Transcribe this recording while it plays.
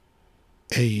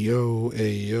Ayo,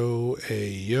 ayo,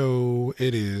 ayo.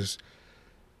 It is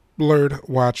Blurred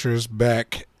Watchers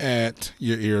back at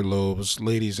your earlobes.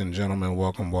 Ladies and gentlemen,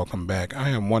 welcome back. I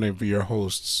am one of your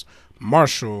hosts,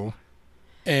 Marshall,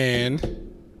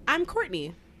 and I'm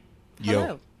Courtney. Yo,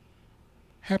 Hello.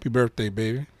 happy birthday,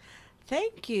 baby.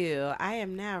 Thank you. I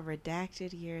am now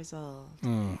redacted years old.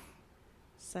 Mm.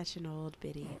 Such an old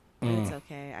biddy. But it's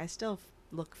okay. I still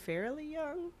look fairly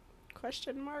young?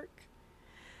 Question mark.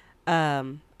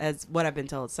 As what I've been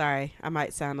told. Sorry, I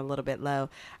might sound a little bit low.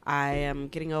 I am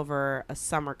getting over a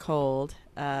summer cold.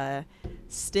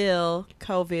 Still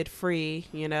COVID free,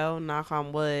 knock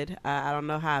on wood. I don't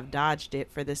know how I've dodged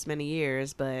it for this many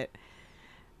years, but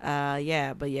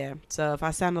yeah. So if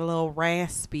I sound a little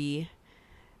raspy,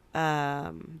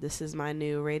 this is my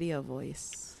new radio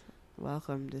voice.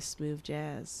 Welcome to Smooth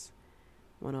Jazz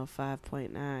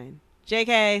 105.9.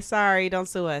 JK, sorry, don't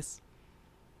sue us.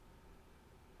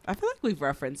 I feel like we've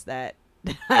referenced that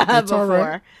It's before. all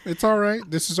right. It's all right.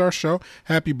 This is our show.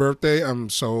 Happy birthday. I'm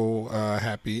so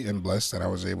happy and blessed that I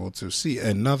was able to see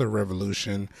another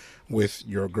revolution with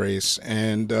your grace.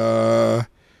 And, I'm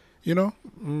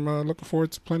looking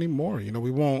forward to plenty more.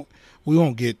 We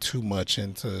won't get too much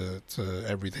into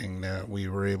everything that we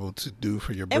were able to do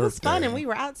for your birthday. It was fun, and we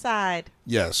were outside.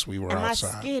 Yes, we were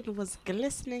outside. My skin was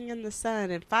glistening in the sun,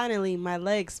 and finally my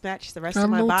legs matched the rest Got of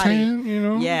my a little body.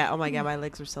 tan, Yeah, oh my God, my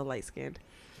legs were so light-skinned.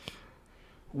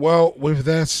 Well, with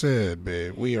that said,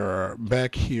 babe, we are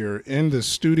back here in the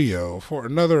studio for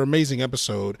another amazing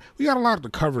episode. We got a lot to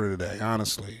cover today,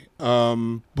 honestly.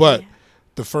 But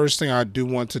the first thing I do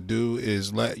want to do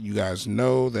is let you guys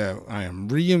know that I am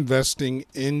reinvesting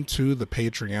into the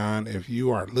Patreon. If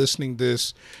you are listening to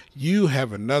this, you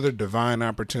have another divine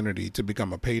opportunity to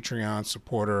become a Patreon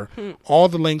supporter. All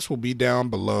the links will be down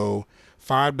below.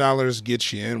 $5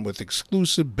 gets you in with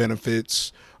exclusive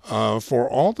benefits for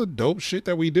all the dope shit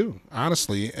that we do,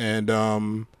 honestly. And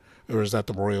or is that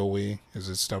the royal we? Is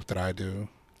it stuff that I do?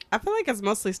 I feel like it's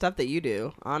mostly stuff that you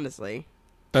do, honestly.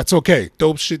 That's okay.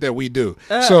 Dope shit that we do.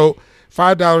 So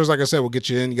 $5, like I said, will get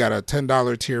you in. You got a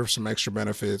 $10 tier for some extra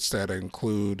benefits that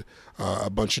include a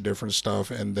bunch of different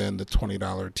stuff, and then the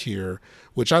 $20 tier,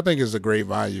 which I think is a great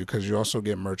value because you also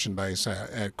get merchandise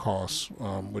at cost,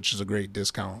 which is a great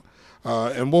discount.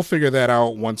 And we'll figure that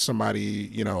out once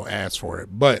somebody, asks for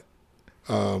it. But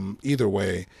either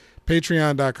way,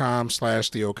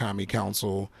 patreon.com/the Okami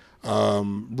Council.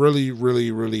 Really,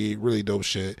 really, really, really dope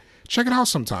shit. Check it out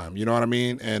sometime, you know what I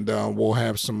mean? And we'll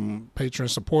have some Patreon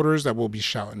supporters that we'll be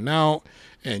shouting out,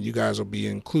 and you guys will be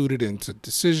included into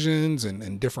decisions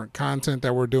and different content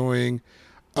that we're doing.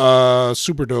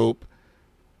 Super dope.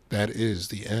 That is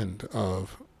the end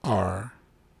of our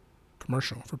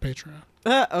commercial for Patreon.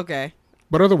 Okay.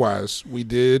 But otherwise, we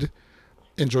did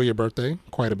enjoy your birthday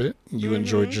quite a bit. You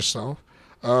enjoyed yourself.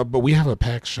 But we have a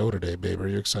packed show today, babe. Are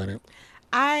you excited?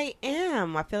 I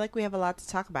am. I feel like we have a lot to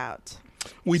talk about.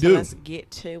 We so do. Let's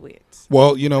get to it.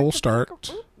 Well, we'll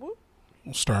start. We'll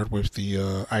start with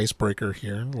the icebreaker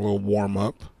here. A little warm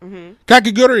up.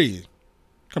 Kakegurui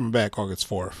coming back August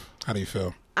 4th. How do you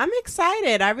feel? I'm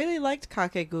excited. I really liked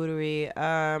Kakegurui.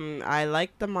 I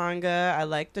liked the manga. I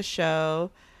liked the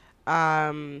show,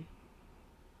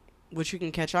 which you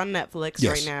can catch on Netflix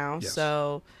right now. Yes.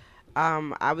 So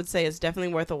I would say it's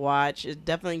definitely worth a watch. It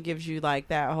definitely gives you like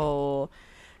that whole...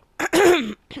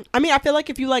 I mean, I feel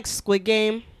like if you like Squid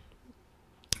Game,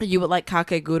 you would like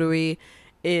Kakegurui.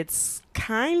 It's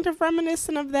kind of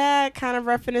reminiscent of that, kind of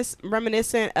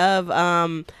reminiscent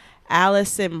of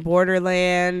Alice in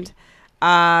Borderland,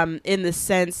 in the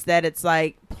sense that it's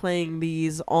like playing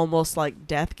these almost like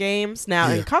death games. Now,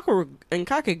 in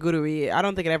Kakegurui, I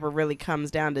don't think it ever really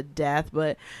comes down to death,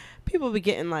 but people be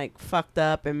getting like fucked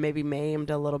up and maybe maimed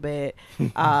a little bit.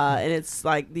 And it's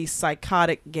like these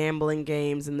psychotic gambling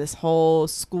games and this whole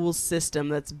school system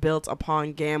that's built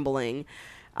upon gambling.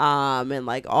 And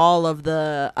like all of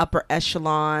the upper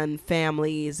echelon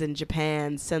families in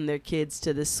Japan send their kids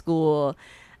to this school.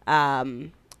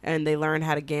 And they learn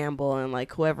how to gamble, and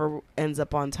like whoever ends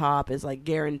up on top is like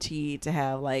guaranteed to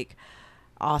have like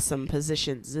awesome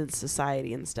positions in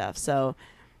society and stuff. So,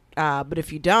 but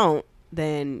if you don't,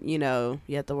 then, you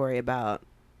have to worry about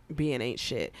being ain't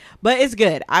shit. But it's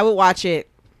good. I would watch it.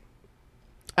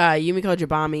 Yumiko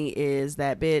Jabami is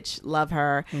that bitch. Love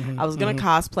her. I was going to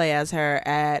cosplay as her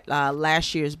at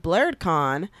last year's Blurred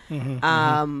Con.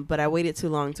 But I waited too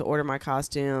long to order my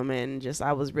costume, and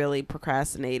I was really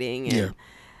procrastinating.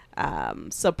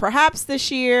 And, so perhaps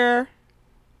this year,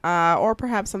 or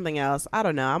perhaps something else. I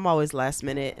don't know. I'm always last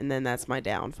minute, and then that's my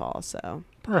downfall. So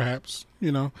Perhaps,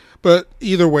 But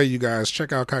either way, you guys,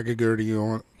 check out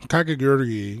Kakegurui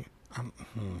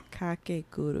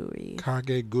Kakegurui.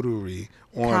 Kakegurui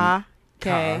on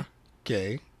K.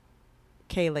 K.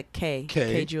 K like K.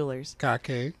 K Jewelers.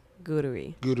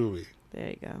 Kakegurui. There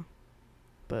you go.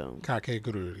 Boom.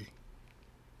 Kakegurui.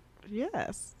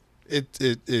 Yes.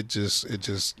 It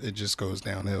just goes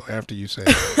downhill after you say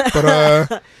it.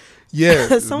 But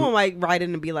yeah. Someone might write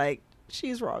in and be like,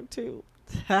 she's wrong too.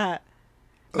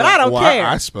 But I don't care.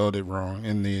 I spelled it wrong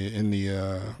in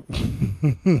the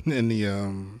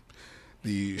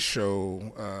the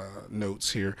show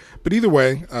notes here. But either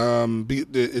way,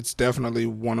 it's definitely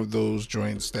one of those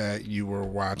joints that you were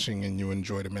watching and you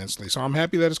enjoyed immensely. So I'm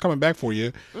happy that it's coming back for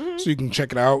you, so you can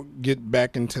check it out, get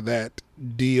back into that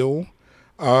deal.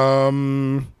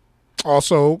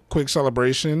 Also, quick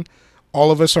celebration.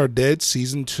 All of Us Are Dead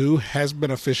season 2 has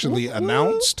been officially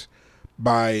announced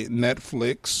by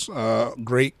Netflix.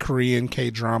 Great Korean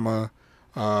K-drama,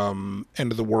 end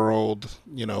of the world.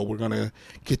 You know, we're gonna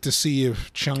get to see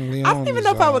if Chung Leon. I don't even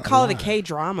know if I would call it a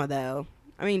K-drama though.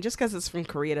 I mean, just because it's from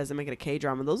Korea doesn't make it a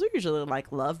K-drama. Those are usually like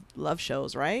love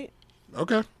shows, right?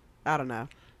 Okay. I don't know.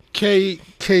 K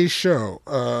show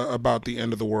about the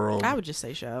end of the world. I would just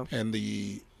say show. And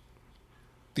the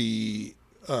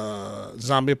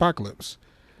zombie apocalypse,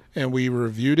 and we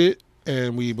reviewed it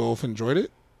and we both enjoyed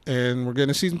it, and we're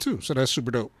getting a season 2, so that's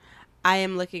super dope. I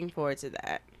am looking forward to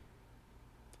that.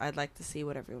 I'd like to see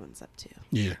what everyone's up to.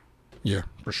 Yeah,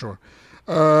 for sure.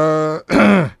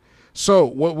 So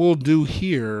what we'll do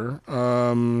here,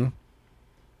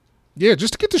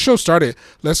 just to get the show started,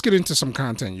 let's get into some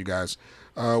content, you guys.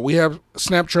 We have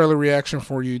Snap trailer reaction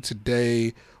for you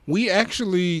today. We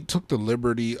actually took the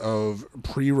liberty of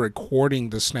pre-recording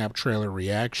the Snap trailer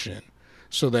reaction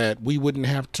so that we wouldn't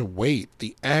have to wait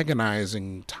the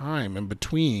agonizing time in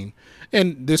between.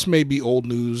 And this may be old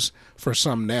news for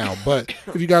some now, but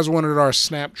if you guys wanted our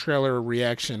Snap trailer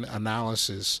reaction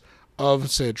analysis of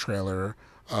said trailer,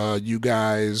 you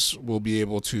guys will be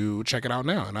able to check it out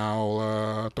now, and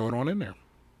I'll throw it on in there.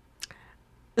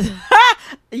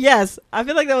 Yes, I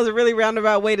feel like that was a really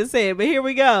roundabout way to say it, but here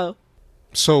we go.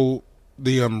 So,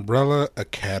 the Umbrella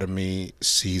Academy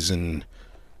Season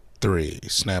 3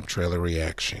 Snap trailer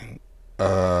reaction.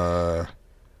 Well,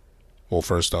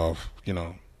 first off,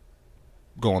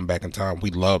 going back in time,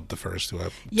 we loved the first two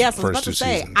episodes. Yes, I was about to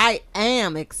say, seasons. I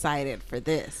am excited for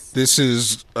this. This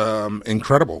is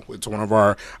incredible. It's one of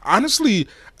our... Honestly,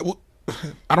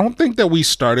 I don't think that we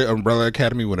started Umbrella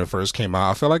Academy when it first came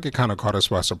out. I feel like it kind of caught us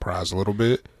by surprise a little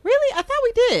bit. Really? I thought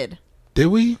we did. Did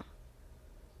we?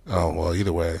 Oh, well,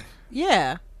 either way.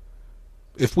 Yeah.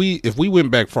 If we went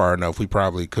back far enough, we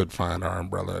probably could find our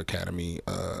Umbrella Academy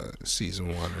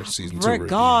season 1 or season 2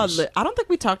 Regardless, reviews. I don't think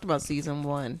we talked about season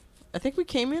 1. I think we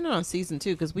came in on season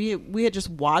 2 because we had just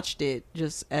watched it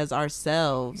just as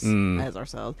ourselves,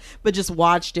 but just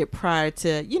watched it prior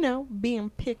to being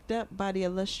picked up by the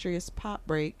illustrious Pop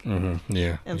Break. Mm-hmm.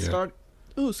 Yeah, and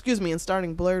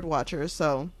starting Blurred Watchers.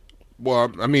 So,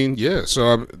 well, I mean, yeah.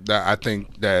 So I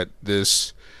think that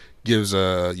this gives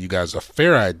you guys a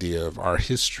fair idea of our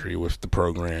history with the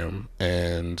program,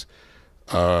 and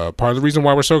part of the reason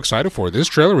why we're so excited for it. This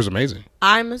trailer was amazing.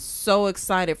 I'm so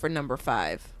excited for number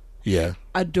 5. Yeah.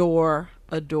 Adore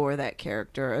that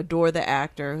character. Adore the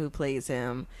actor who plays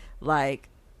him. Like,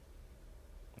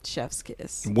 chef's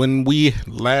kiss. When we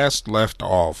last left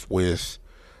off with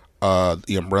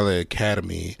the Umbrella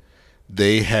Academy,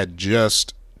 they had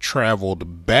just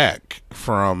traveled back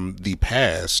from the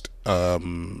past,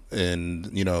 and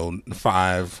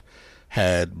 5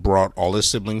 had brought all his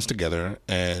siblings together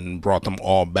and brought them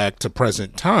all back to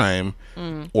present time,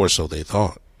 or so they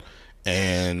thought.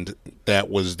 And that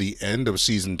was the end of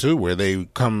season 2, where they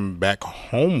come back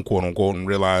home, quote unquote, and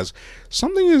realize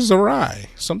something is awry.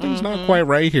 Something's not quite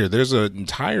right here. There's an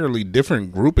entirely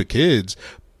different group of kids.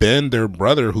 Ben, their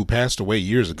brother who passed away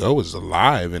years ago, is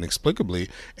alive inexplicably,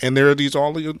 and there are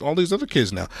all these other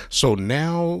kids now. So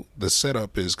now the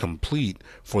setup is complete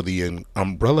for the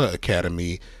Umbrella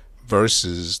Academy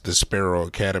versus the Sparrow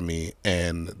Academy,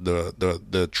 and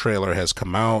the trailer has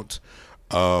come out.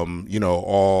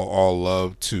 All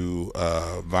love to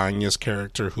Vanya's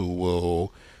character, who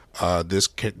will this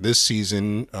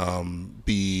season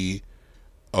be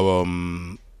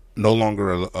no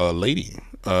longer a lady,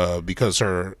 because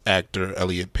her actor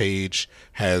Elliot Page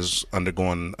has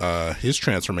undergone his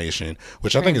transformation,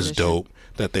 which I think is dope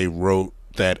that they wrote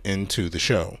that into the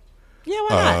show. Yeah,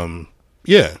 why not?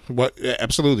 Yeah,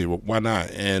 absolutely, why not?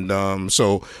 And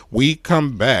so we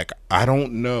come back. I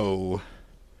don't know.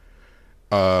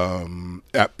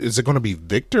 Is it going to be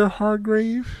Victor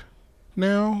Hargrave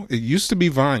now? It used to be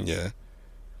Vanya.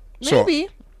 Maybe.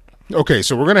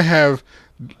 So we're going to have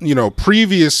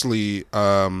previously,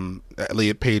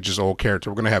 Elliot Page's old character.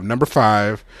 We're gonna have number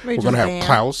 5. Maybe we're gonna just have Van.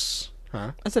 Klaus.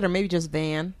 Huh? I said, or maybe just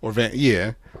Van. Or Van.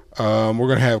 Yeah. We're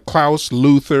gonna have Klaus,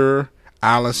 Luther,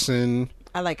 Allison.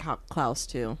 I like Klaus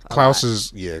too. Klaus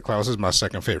is my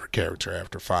second favorite character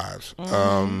after 5.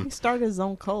 He started his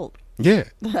own cult. Yeah.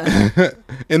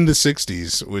 In the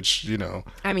 60s, which,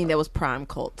 I mean, that was prime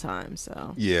cult time,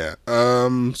 so. Yeah.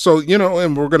 So,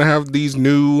 and we're going to have these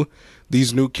new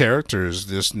characters,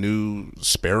 this new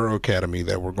Sparrow Academy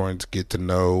that we're going to get to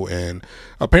know. And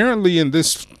apparently in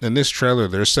this trailer,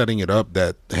 they're setting it up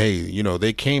that, hey,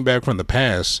 they came back from the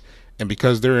past, and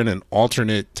because they're in an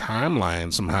alternate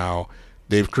timeline somehow,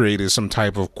 they've created some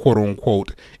type of quote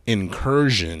unquote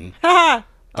incursion.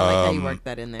 I like how you worked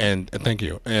that in there. And thank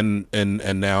you. And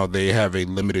now they have a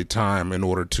limited time in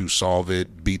order to solve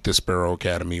it, beat the Sparrow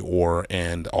Academy,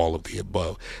 and all of the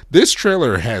above. This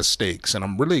trailer has stakes, and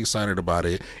I'm really excited about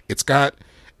it. It's got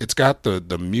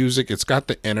the music, it's got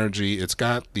the energy, it's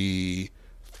got the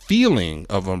feeling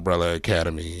of Umbrella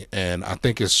Academy, and I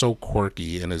think it's so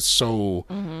quirky and it's so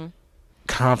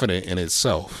confident in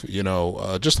itself,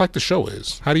 just like the show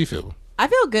is. How do you feel? I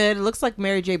feel good. It looks like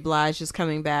Mary J. Blige is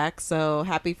coming back, so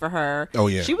happy for her. Oh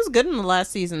yeah, she was good in the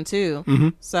last season too. Mm-hmm.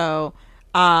 So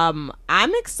I'm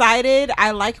excited.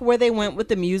 I like where they went with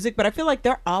the music, but I feel like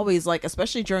they're always like,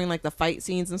 especially during like the fight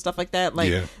scenes and stuff like that,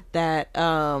 that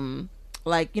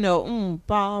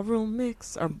ballroom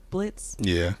mix or blitz,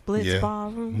 ballroom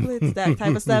blitz, that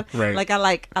type of stuff. Right. Like I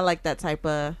like that type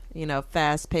of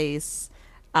fast pace,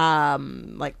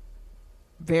 like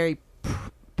very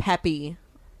peppy.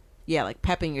 Yeah, like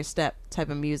pepping your step type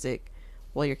of music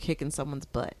while you're kicking someone's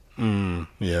butt.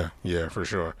 Yeah, for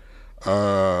sure.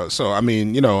 So I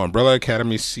mean, Umbrella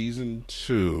Academy season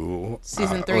 2,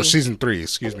 season 3, or season 3.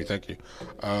 Excuse me, thank you.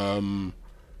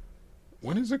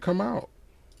 When does it come out?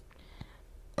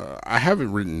 I have it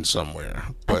written somewhere.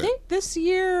 But I think this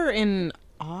year in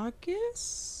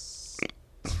August,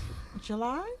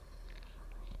 July.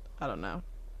 I don't know.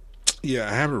 Yeah,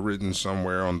 I have it written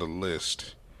somewhere on the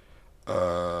list.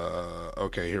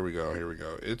 Okay, here we go.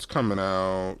 It's coming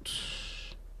out.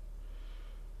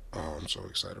 Oh, I'm so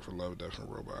excited for Love, Death,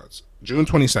 and Robots. June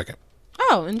 22nd.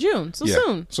 Oh, in June.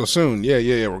 Soon. So soon.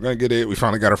 Yeah. We're going to get it. We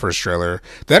finally got our first trailer.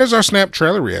 That is our Snap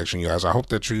trailer reaction, you guys. I hope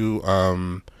that you,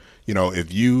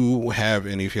 if you have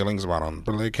any feelings about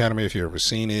Umbrella Academy, if you've ever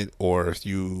seen it, or if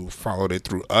you followed it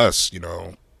through us,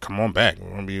 come on back. We're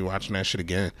going to be watching that shit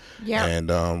again. Yeah. And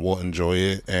we'll enjoy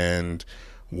it. And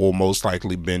we'll most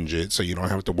likely binge it, so you don't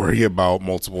have to worry about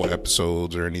multiple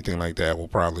episodes or anything like that. We'll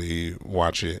probably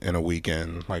watch it in a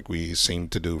weekend like we seem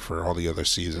to do for all the other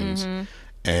seasons. Mm-hmm.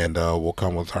 And we'll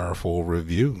come with our full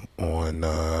review on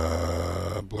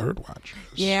Blurred Watchers.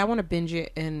 Yeah, I want to binge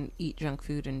it and eat junk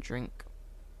food and drink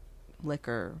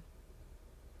liquor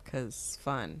because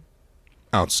fun.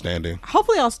 Outstanding.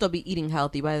 Hopefully I'll still be eating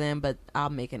healthy by then, but I'll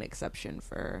make an exception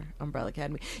for Umbrella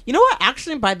Academy. You know what?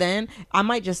 Actually, by then, I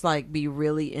might just like be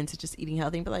really into just eating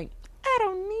healthy and be like, I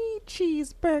don't need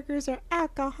cheeseburgers or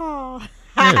alcohol.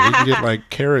 Yeah, you can get like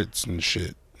carrots and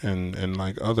shit and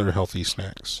like other healthy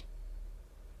snacks.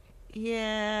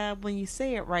 Yeah, when you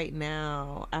say it right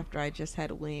now, after I just had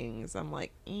wings, I'm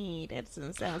like, that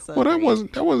doesn't sound so Well,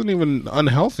 great. that wasn't even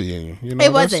unhealthy.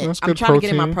 It wasn't. That's I'm good trying to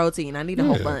get in my protein. protein. I need a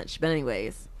whole bunch. But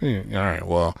anyways. Yeah, all right.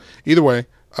 Well, either way,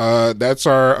 that's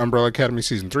our Umbrella Academy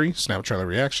season 3 Snap trailer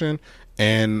reaction,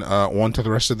 and on to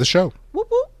the rest of the show. Whoop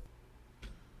whoop.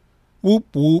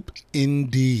 Whoop whoop,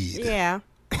 indeed. Yeah.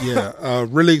 Yeah.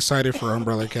 Really excited for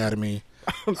Umbrella Academy.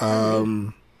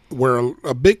 We're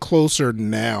a bit closer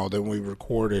now than we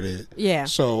recorded it. Yeah.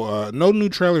 So no new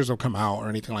trailers will come out or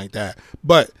anything like that.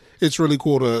 But it's really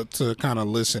cool to kind of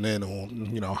listen in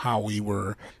on how we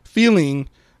were feeling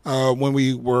when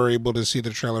we were able to see the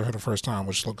trailer for the first time,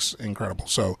 which looks incredible.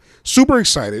 So super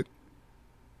excited.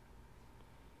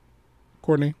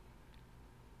 Courtney,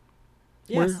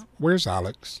 Yes. where's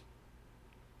Alex?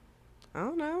 I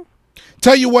don't know.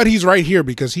 Tell you what, he's right here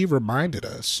because he reminded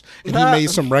us and he made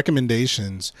some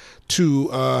recommendations to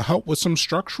help with some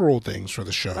structural things for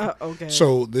the show. Okay.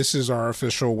 So this is our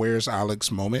official Where's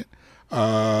Alex moment.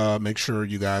 Make sure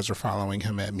you guys are following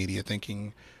him at Media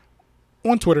Thinking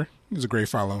on Twitter. He's a great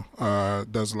follow.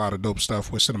 Does a lot of dope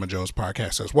stuff with Cinema Joe's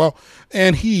podcast as well.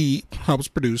 And he helps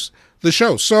produce the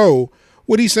show. So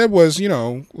what he said was,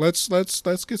 let's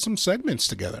get some segments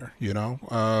together,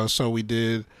 So we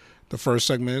did. The first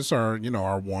segment is our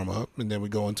warm up, and then we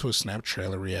go into a Snap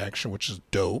trailer reaction, which is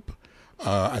dope.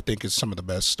 I think it's some of the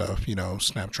best stuff,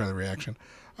 Snap trailer reaction.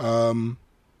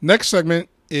 Next segment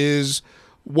is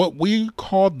what we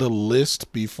called the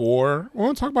list before. We're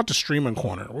going to talk about the streaming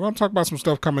corner. We're going to talk about some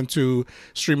stuff coming to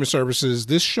streaming services.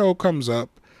 This show comes up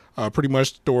pretty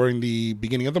much during the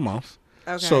beginning of the month.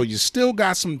 Okay. So you still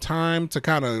got some time to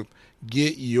kind of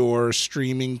get your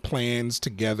streaming plans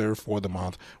together for the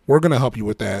month. We're going to help you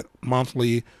with that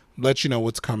monthly, let you know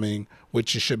what's coming,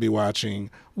 what you should be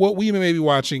watching, what we may be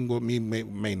watching, what we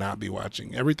may not be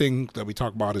watching. Everything that we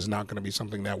talk about is not going to be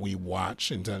something that we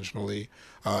watch intentionally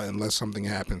unless something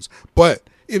happens. But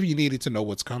if you needed to know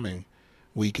what's coming,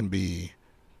 we can be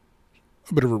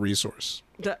a bit of a resource.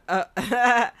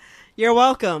 You're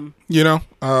welcome. You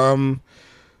know,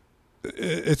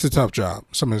 it's a tough job.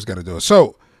 Somebody's got to do it.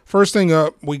 So first thing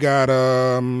up, we got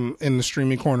in the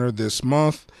streaming corner this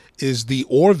month is The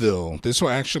Orville. This will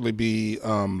actually be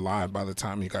live by the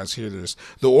time you guys hear this.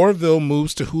 The Orville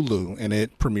moves to Hulu, and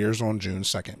it premieres on June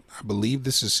 2nd. I believe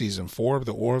this is season 4 of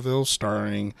The Orville,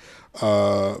 starring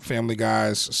Family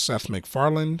Guy's Seth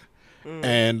MacFarlane.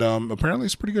 And apparently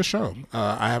it's a pretty good show.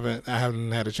 I haven't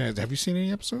had a chance. Have you seen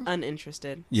any episodes?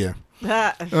 Uninterested. Yeah.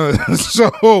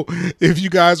 So if you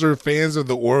guys are fans of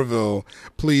The Orville,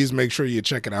 please make sure you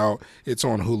check it out. It's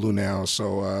on Hulu now,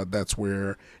 so that's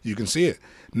where you can see it.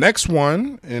 Next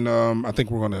one, and I think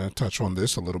we're going to touch on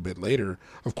this a little bit later.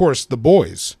 Of course, The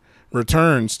Boys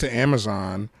returns to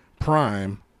Amazon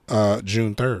Prime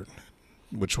June 3rd,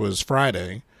 which was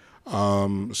Friday.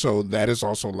 So that is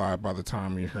also live by the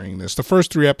time you're hearing this. The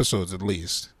first 3 episodes, at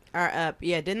least, are up.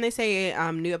 Yeah, didn't they say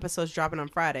new episodes dropping on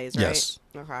Fridays, right? Yes.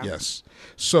 Okay. Yes.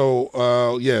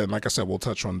 So, yeah, like I said, we'll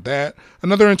touch on that.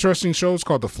 Another interesting show is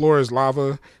called The Floor is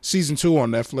Lava. Season 2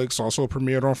 on Netflix also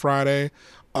premiered on Friday.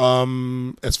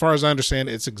 As far as I understand,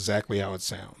 it's exactly how it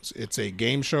sounds. It's a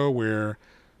game show where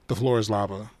the floor is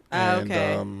lava. And,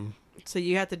 okay. So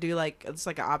you have to do it's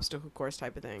like an obstacle course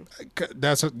type of thing.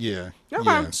 Yeah. Okay.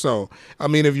 Yeah. So, I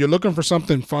mean, if you're looking for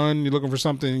something fun, you're looking for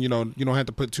something, you don't have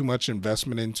to put too much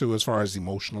investment into as far as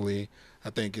emotionally. I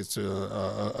think it's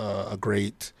a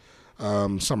great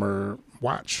summer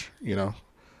watch,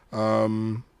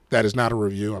 That is not a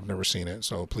review. I've never seen it,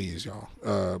 so please, y'all,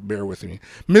 bear with me.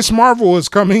 Miss Marvel is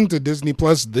coming to Disney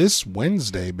Plus this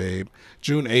Wednesday, babe,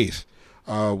 June 8th,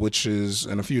 which is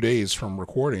in a few days from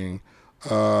recording.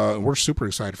 We're super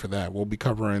excited for that. We'll be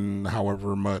covering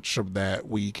however much of that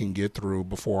we can get through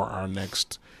before our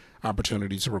next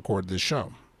opportunity to record this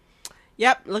show.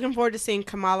 Yep, looking forward to seeing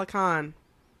Kamala Khan.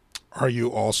 Are you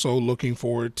also looking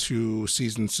forward to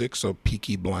season 6 of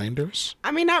Peaky Blinders?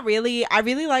 I mean, not really. I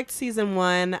really liked season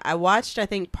 1. I watched, I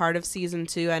think, part of season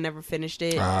 2. I never finished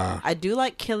it. I do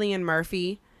like Cillian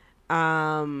Murphy.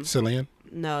 Cillian?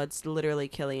 No, it's literally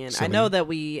Cillian. Cillian. I know that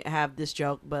we have this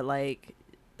joke, but I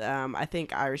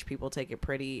think Irish people take it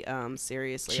pretty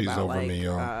seriously. She's about over me,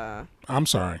 y'all. I'm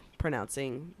sorry.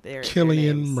 Pronouncing their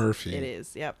Cillian names. Murphy. It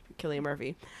is. Yep, Cillian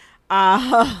Murphy.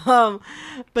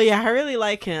 But yeah, I really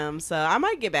like him, so I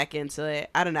might get back into it.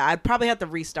 I don't know. I'd probably have to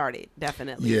restart it,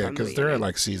 definitely. Yeah, because they're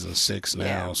at season 6 now.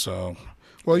 Yeah. So,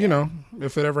 well,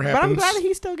 if it ever happens. But I'm glad that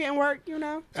he's still getting work.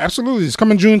 Absolutely, it's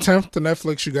coming June 10th to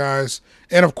Netflix, you guys.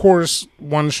 And of course,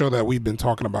 one show that we've been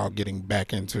talking about getting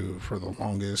back into for the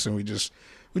longest, and we just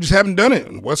haven't done it.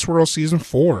 Westworld season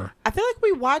 4. I feel like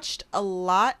we watched a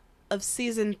lot of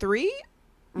season 3,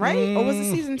 right? Or was it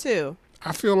season 2?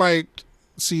 I feel like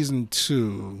season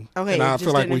 2. Okay, and I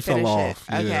feel like we fell off.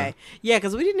 Okay, yeah,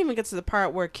 because we didn't even get to the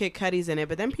part where Kid Cudi's in it,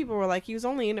 but then people were like, he was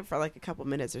only in it for like a couple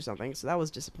minutes or something, so that was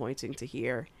disappointing to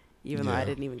hear, even though I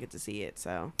didn't even get to see it.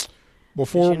 So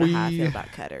before we, how I feel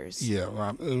about Cutters.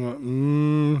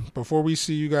 Before we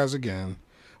see you guys again,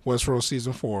 Westworld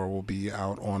season 4 will be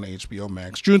out on HBO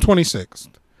Max June 26th.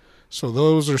 So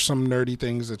those are some nerdy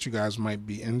things that you guys might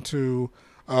be into.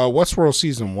 Westworld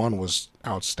season 1 was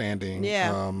outstanding.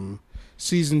 Yeah.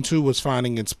 Season 2 was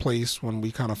finding its place when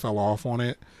we kind of fell off on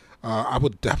it. I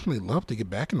would definitely love to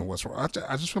get back into Westworld.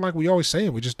 I just feel like we always say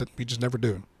it, we just never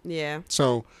do. Yeah.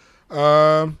 So,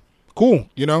 cool.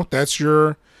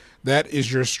 That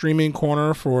is your streaming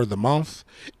corner for the month.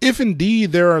 If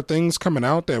indeed there are things coming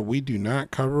out that we do not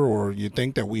cover or you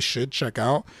think that we should check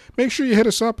out, make sure you hit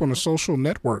us up on the social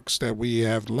networks that we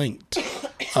have linked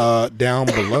down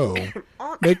below.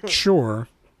 Make sure.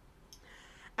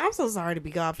 I'm so sorry to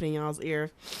be coughing in y'all's ear.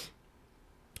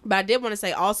 But I did want to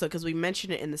say also, because we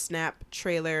mentioned it in the Snap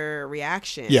trailer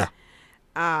reaction. Yeah.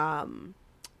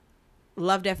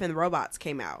 Love, Death, and the Robots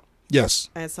came out. Yes.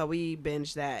 And so we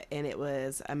binged that, and it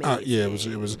was amazing. Yeah,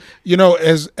 it was.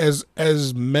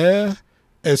 As meh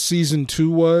as season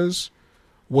 2 was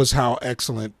how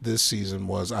excellent this season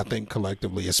was. I think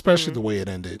collectively, especially the way it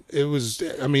ended. It was.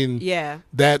 I mean, yeah.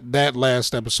 That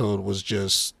last episode was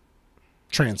just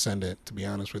transcendent, to be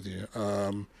honest with you.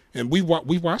 And we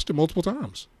watched it multiple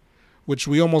times, which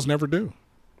we almost never do.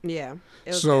 Yeah.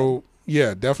 So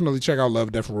yeah, definitely check out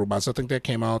Love, Death and Robots. I think that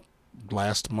came out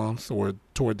last month or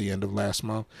toward the end of last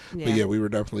month. Yeah. But yeah, we were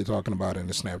definitely talking about it in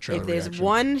the Snap trailer. If there's reaction.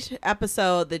 one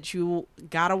episode that you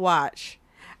gotta watch,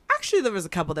 actually there was a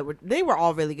couple that were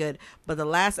all really good, but the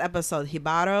last episode,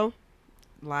 Hibaro,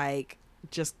 like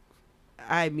just,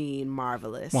 I mean,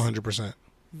 marvelous. 100%.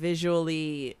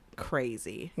 Visually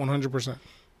crazy. 100%.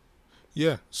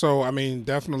 Yeah. So I mean,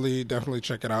 definitely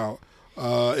check it out.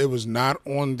 It was not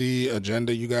on the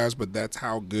agenda, you guys, but that's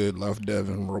how good Love, Death,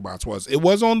 and Robots was. It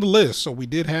was on the list, so we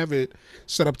did have it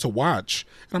set up to watch.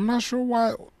 And I'm not sure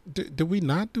why. Did we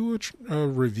not do a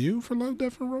review for Love,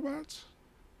 Death, and Robots?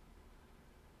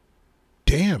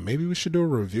 Damn, maybe we should do a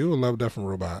review of Love, Death, and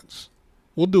Robots.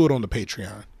 We'll do it on the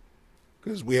Patreon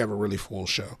because we have a really full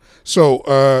show.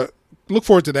 So look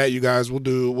forward to that, you guys. We'll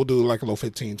do like a little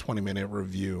 15, 20-minute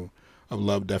review of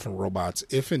Love, Death, and Robots,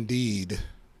 if indeed...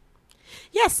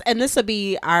 Yes, and this will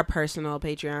be our personal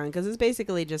Patreon because it's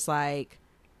basically just like,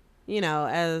 you know,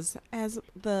 as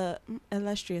the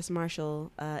illustrious Marshall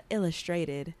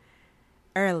illustrated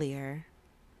earlier.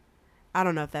 I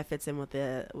don't know if that fits in with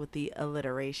the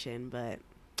alliteration, but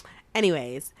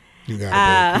anyways. You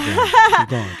got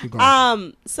it. Keep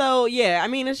going. So yeah, I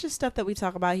mean, it's just stuff that we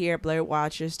talk about here at Blurred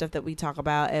Watchers, stuff that we talk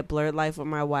about at Blurred Life with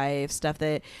my wife, stuff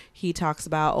that he talks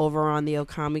about over on the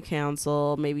Okami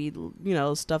Council, maybe, you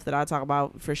know, stuff that I talk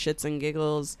about for shits and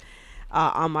giggles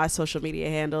on my social media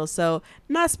handles. So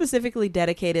not specifically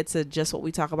dedicated to just what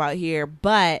we talk about here,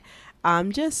 but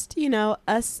just, you know,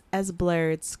 us as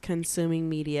Blurreds consuming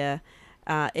media.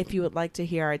 If you would like to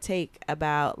hear our take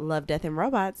about Love, Death, and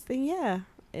Robots, then yeah,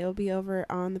 it'll be over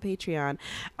on the Patreon,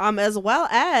 as well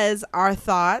as our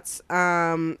thoughts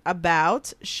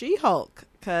about She-Hulk,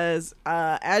 because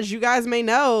as you guys may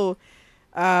know,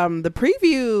 the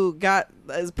preview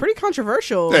is pretty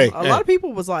controversial. A lot of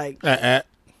people was like, well,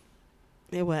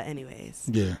 anyways,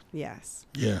 yeah, yes,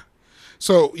 yeah.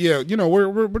 So yeah, you know,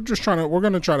 we're just we're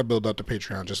gonna try to build up the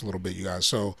Patreon just a little bit, you guys.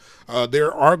 So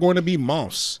there are going to be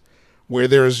months where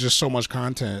there is just so much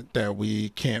content that we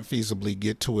can't feasibly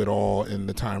get to it all in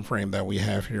the time frame that we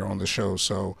have here on the show.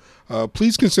 So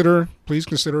please consider it.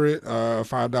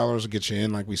 $5 will get you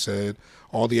in, like we said.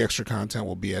 All the extra content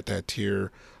will be at that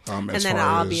tier. And then it'll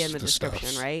all be in the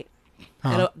description, right?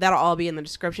 Huh? That'll all be in the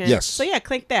description. Yes. So yeah,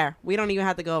 click there. We don't even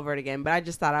have to go over it again, but I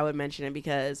just thought I would mention it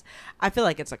because I feel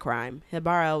like it's a crime.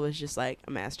 Hibaro was just like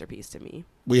a masterpiece to me.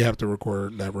 We have to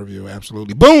record that review.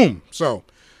 Absolutely. Boom. So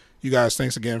you guys,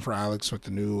 thanks again for Alex with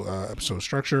the new episode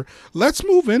structure. Let's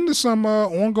move into some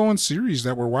ongoing series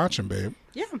that we're watching, babe.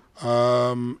 Yeah.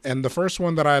 And the first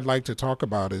one that I'd like to talk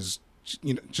about is,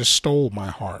 you know, just stole my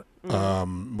heart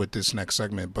with this next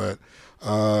segment, but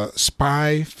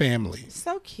Spy Family.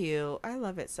 So cute. I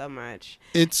love it so much.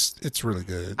 It's really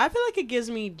good. I feel like it gives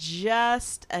me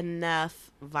just enough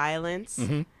violence.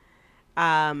 Mm-hmm.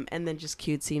 And then just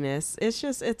cutesiness.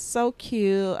 It's so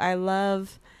cute.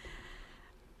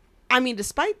 I mean,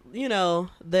 despite, you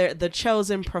know, the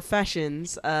chosen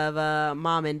professions of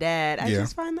mom and dad, I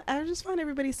just find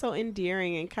everybody so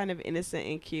endearing and kind of innocent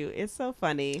and cute. It's so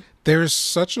funny. There's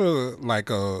such a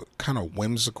kind of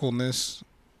whimsicalness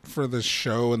for the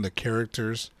show and the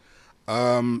characters.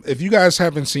 If you guys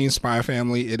haven't seen Spy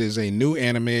Family, it is a new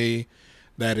anime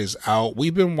that is out.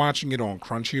 We've been watching it on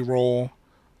Crunchyroll.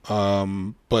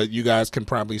 But you guys can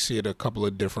probably see it a couple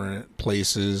of different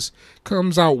places.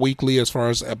 Comes out weekly as far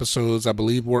as episodes. I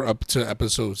believe we're up to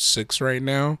episode 6 right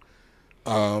now.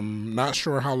 Not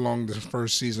sure how long the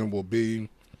first season will be,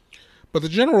 but the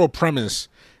general premise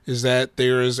is that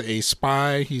there is a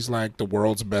spy. He's like the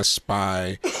world's best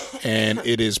spy, and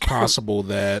it is possible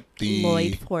that the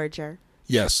Lloyd Forger.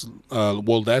 Yes,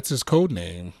 well, that's his code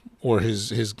name. Or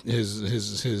his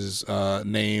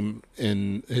name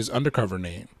in his undercover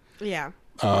name. Yeah.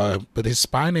 But his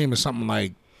spy name is something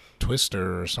like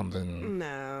Twister or something.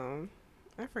 No,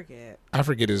 I forget. I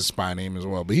forget his spy name as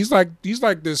well. But he's like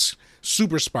this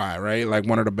super spy, right? Like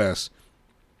one of the best.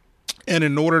 And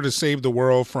in order to save the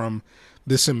world from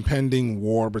this impending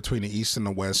war between the East and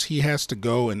the West, he has to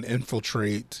go and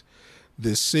infiltrate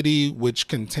this city, which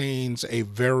contains a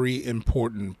very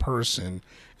important person.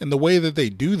 And the way that they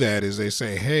do that is they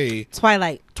say, hey...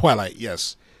 Twilight,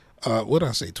 yes. What did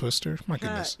I say? Twister? My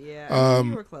goodness. Yeah,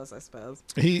 you were close, I suppose.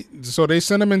 So they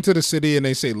send him into the city and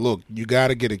they say, look, you got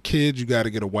to get a kid. You got to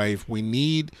get a wife. We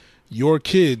need your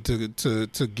kid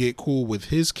to get cool with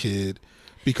his kid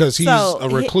because he's a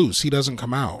recluse. He doesn't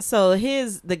come out. So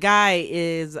the guy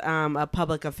is a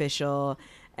public official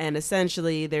And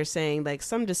essentially, they're saying like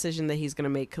some decision that he's going to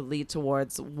make could lead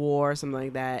towards war or something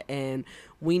like that. And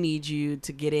we need you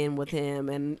to get in with him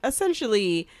and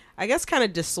essentially, I guess, kind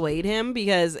of dissuade him,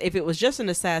 because if it was just an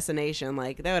assassination,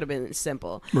 like that would have been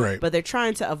simple. Right. But they're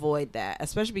trying to avoid that,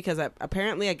 especially because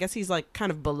apparently, I guess he's like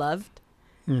kind of beloved,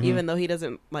 even though he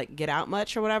doesn't like get out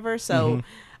much or whatever. So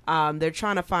they're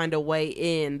trying to find a way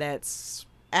in that's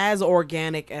as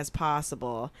organic as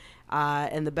possible.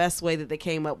 And the best way that they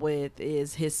came up with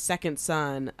is his second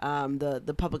son,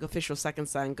 the public official second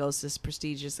son, goes to this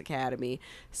prestigious academy.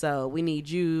 So we need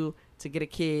you to get a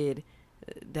kid.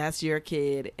 That's your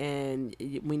kid, and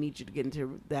we need you to get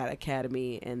into that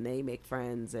academy, and they make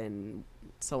friends and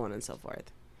so on and so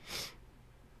forth.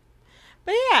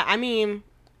 But yeah, I mean,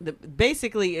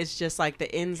 basically it's just like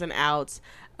the ins and outs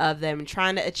of them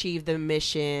trying to achieve the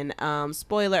mission.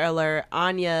 Spoiler alert,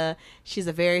 Anya, she's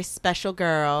a very special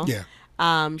girl. Yeah.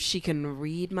 She can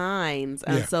read minds.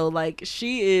 Yeah. So like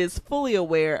she is fully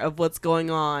aware of what's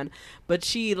going on, but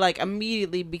she like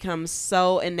immediately becomes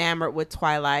so enamored with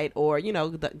Twilight, or, you know,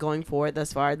 going forward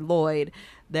thus far, Lloyd,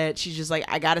 that she's just like,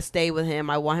 I gotta stay with him.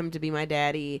 I want him to be my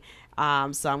daddy.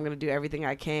 So I'm going to do everything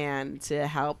I can to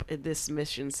help this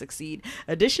mission succeed.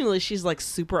 Additionally, she's like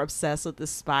super obsessed with the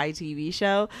spy TV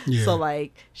show. Yeah. So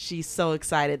like she's so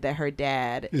excited that her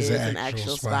dad is an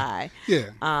actual spy.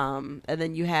 Yeah. And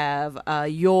then you have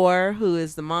Yor, who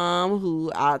is the mom,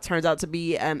 who turns out to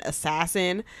be an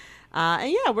assassin.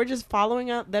 And yeah, we're just following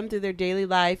them through their daily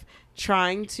life,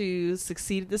 trying to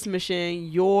succeed at this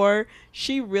mission.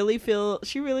 She really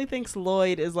thinks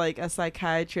Lloyd is like a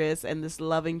psychiatrist and this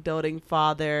loving, doting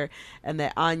father, and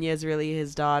that Anya is really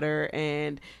his daughter.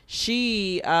 And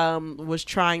she was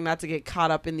trying not to get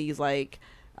caught up in these like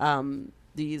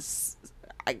these,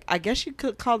 I guess you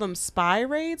could call them spy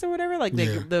raids or whatever. Like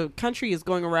the country is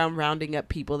going around rounding up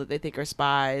people that they think are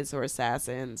spies or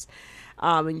assassins.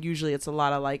 And usually it's a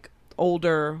lot of like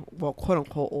older, well, quote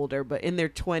unquote older, but in their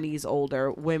 20s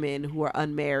older women who are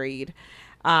unmarried.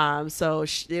 So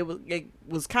it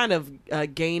was kind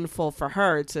of gainful for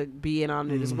her to be in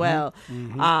on it as well.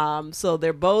 So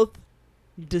they're both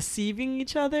deceiving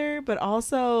each other, but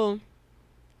also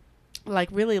like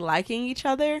really liking each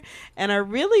other, and are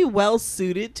really well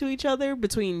suited to each other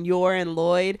between Yor and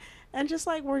Lloyd. And just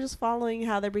like we're just following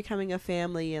how they're becoming a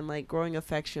family and like growing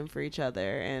affection for each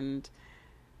other and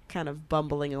kind of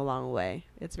bumbling along the way.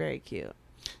 It's very cute.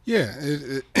 Yeah,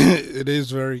 it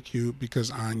is very cute,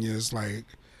 because Anya's like,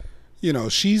 you know,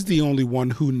 she's the only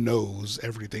one who knows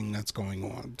everything that's going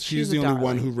on. She's the only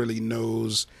one who really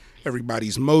knows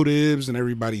everybody's motives and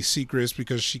everybody's secrets,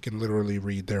 because she can literally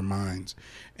read their minds.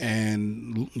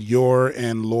 And Yor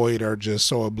and Lloyd are just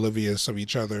so oblivious of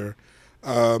each other.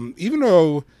 Even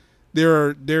though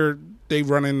they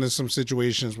run into some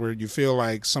situations where you feel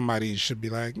like somebody should be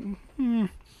like,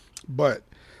 but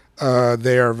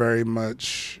they are very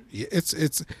much,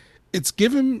 it's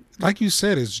given, like you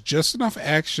said, it's just enough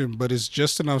action, but it's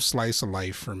just enough slice of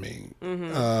life for me.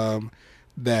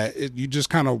 That you just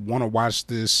kind of want to watch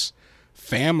this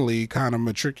family kind of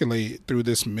matriculate through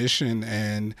this mission.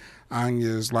 And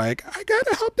Anya's like, I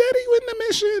gotta help daddy win the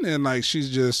mission, and like she's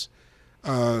just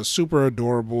super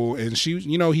adorable. And she,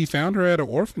 you know, he found her at an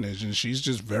orphanage, and she's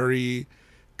just very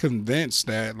convinced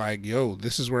that like, yo,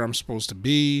 this is where I'm supposed to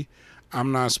be.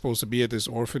 I'm not supposed to be at this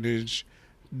orphanage.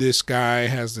 This guy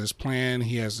has this plan,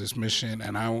 he has this mission,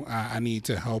 and I need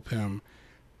to help him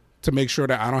to make sure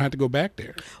that I don't have to go back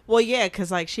there. Well, yeah, because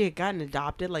like she had gotten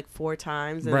adopted like 4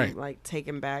 times and like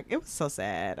taken back. It was so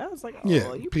sad. I was like,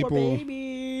 oh, you poor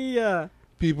baby.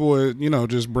 People were, you know,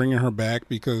 just bringing her back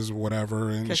because whatever.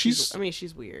 And she's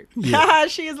weird. Yeah.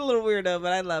 She is a little weirdo,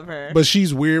 but I love her. But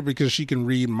she's weird because she can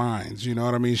read minds. You know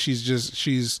what I mean?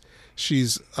 She's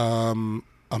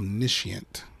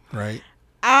omniscient, right?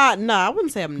 No, I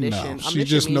wouldn't say omniscient. No, she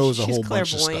just knows a whole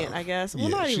bunch of stuff. She's clairvoyant, I guess. Well,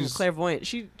 not even clairvoyant.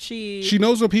 She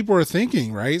knows what people are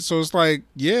thinking, right? So it's like,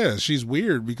 yeah, she's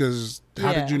weird because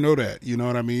how did you know that? You know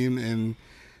what I mean? And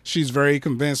she's very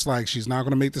convinced, like, she's not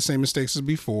going to make the same mistakes as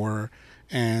before,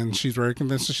 and she's very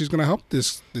convinced that she's going to help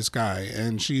this guy,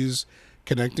 and she's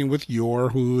connecting with Yor,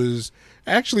 who is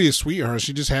actually a sweetheart.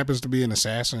 She just happens to be an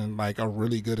assassin, like a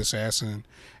really good assassin,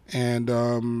 and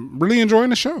really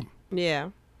enjoying the show. Yeah.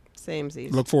 Same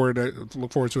season. Look forward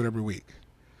to it every week.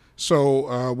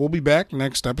 So we'll be back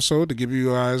next episode to give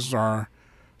you guys our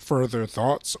further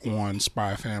thoughts on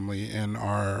Spy Family in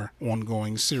our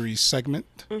ongoing series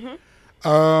segment.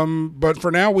 But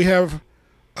for now, we have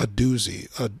a doozy,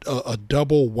 a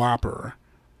double whopper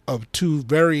of 2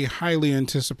 very highly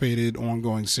anticipated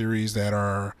ongoing series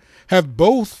that have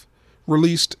both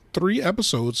released 3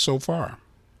 episodes so far.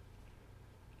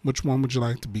 Which one would you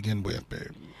like to begin with,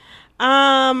 babe?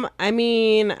 I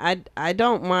mean, I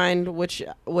don't mind which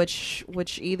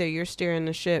either. You're steering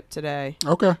the ship today.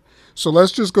 Okay. So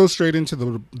let's just go straight into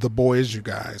the boys, you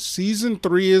guys. Season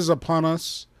 3 is upon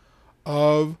us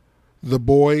of The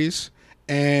Boys,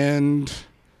 and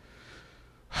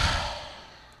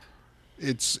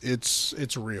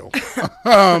it's real.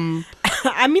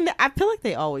 I mean, I feel like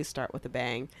they always start with a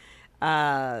bang.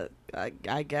 I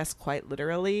guess quite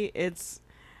literally.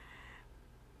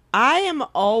 I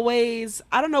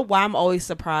don't know why I'm always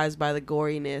surprised by the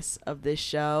goriness of this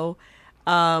show.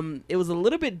 It was a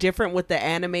little bit different with the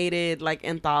animated like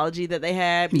anthology that they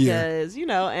had because,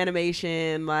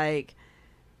 animation, like,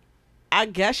 I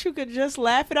guess you could just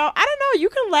laugh it off. I don't know. You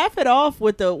can laugh it off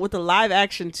with the live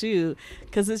action too,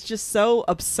 because it's just so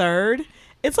absurd.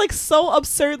 It's like so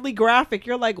absurdly graphic.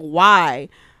 You're like, why?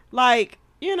 Like,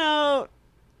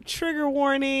 trigger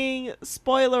warning,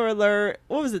 spoiler alert.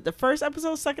 What was it? The first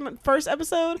episode? First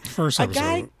episode? First episode. A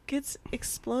guy gets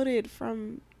exploded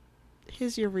from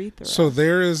his urethra. So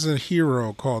there is a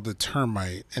hero called the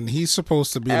Termite, and he's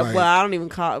supposed to be like... Well, I don't even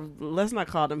let's not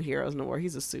call them heroes no more.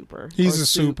 He's a super. He's a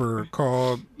super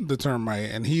called the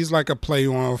Termite, and he's like a play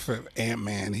off of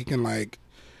Ant-Man. He can like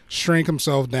shrink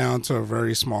himself down to a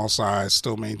very small size,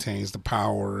 still maintains the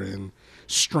power and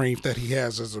strength that he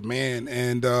has as a man,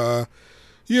 and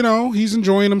he's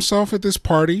enjoying himself at this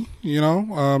party.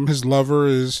 His lover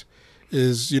is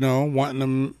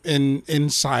wanting him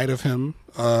inside of him.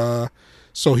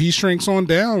 So he shrinks on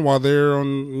down while they're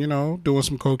on, doing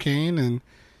some cocaine, and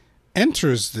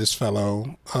enters this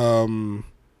fellow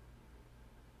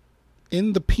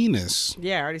in the penis.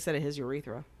 Yeah, I already said it. His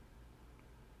urethra.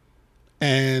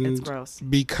 And it's gross.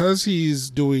 Because he's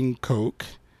doing coke,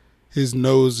 his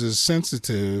nose is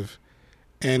sensitive,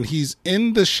 and he's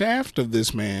in the shaft of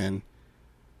this man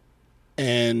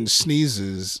and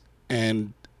sneezes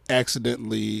and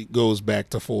accidentally goes back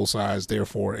to full size,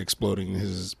 therefore exploding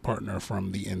his partner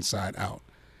from the inside out.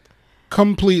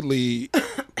 Completely.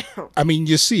 I mean,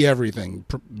 you see everything,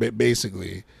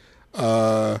 basically.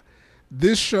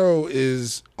 This show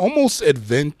is almost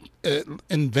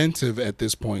inventive at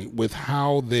this point with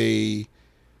how they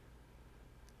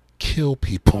kill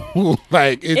people.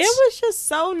 Like it was just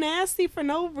so nasty for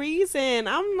no reason.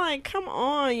 I'm like, come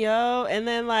on, yo. And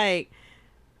then like,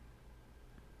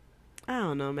 I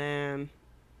don't know, man.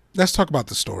 Let's talk about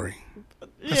the story.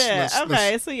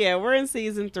 Okay. So yeah, we're in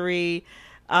season 3.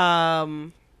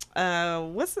 What's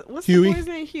Huey? The boy's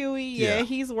name? Huey. Yeah,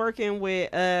 he's working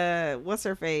with what's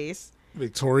her face?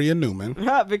 Victoria Newman.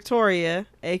 Victoria,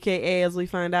 aka as we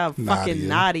find out, fucking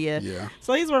Nadia. Yeah.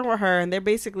 So he's working with her, and they're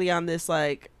basically on this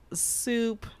like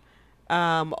soup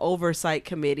oversight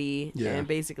committee, and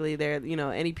basically they're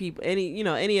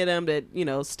any of them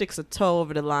that sticks a toe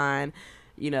over the line,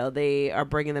 they are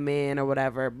bringing them in or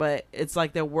whatever. But it's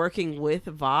like they're working with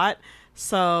Vought,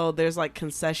 so there's like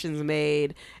concessions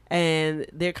made, and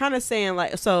they're kind of saying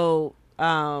like, so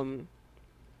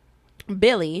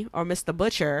Billy, or Mr.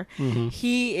 Butcher,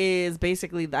 he is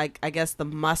basically like, I guess, the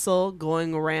muscle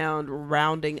going around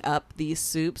rounding up these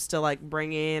soups to like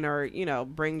bring in or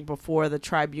bring before the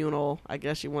tribunal, I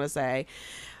guess you want to say.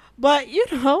 But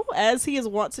as he is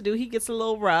wont to do, he gets a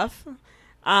little rough,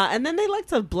 and then they like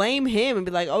to blame him and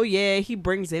be like, oh yeah, he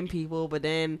brings in people, but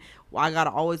then I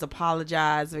gotta always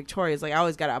apologize. Victoria's like, I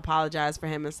always gotta apologize for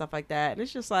him and stuff like that. And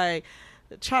it's just like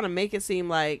trying to make it seem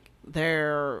like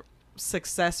their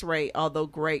success rate, although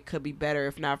great, could be better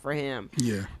if not for him.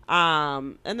 Yeah.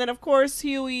 And then of course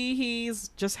Huey, he's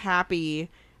just happy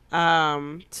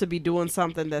to be doing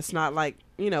something that's not like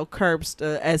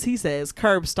as he says,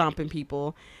 curb stomping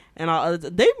people. And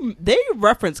they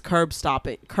reference curb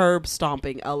stomping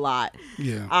a lot.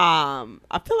 Yeah.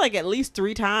 I feel like at least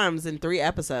 3 times in 3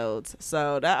 episodes.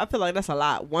 So I feel like that's a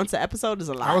lot. Once an episode is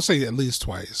a lot. I would say at least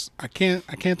twice. I can't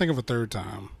think of a third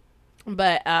time.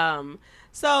 But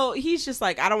so he's just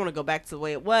like, I don't want to go back to the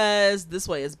way it was. This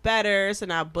way is better. So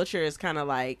now Butcher is kind of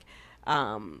like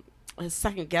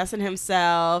second guessing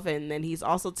himself, and then he's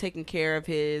also taking care of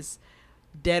his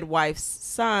dead wife's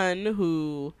son,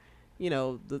 who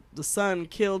the son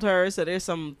killed her. So there's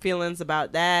some feelings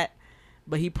about that.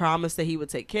 But he promised that he would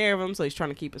take care of him, so he's trying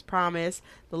to keep his promise.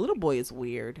 The little boy is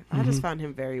weird. I just found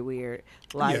him very weird.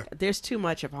 Like, there's too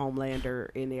much of Homelander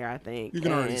in there, I think. You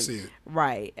can already see it.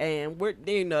 Right. And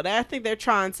I think they're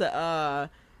trying to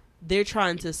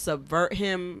subvert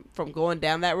him from going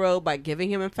down that road by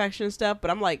giving him infection and stuff. But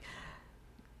I'm like,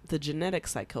 the genetic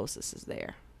psychosis is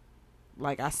there.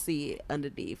 Like, I see it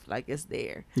underneath. Like, it's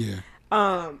there. Yeah.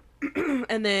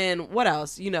 And then what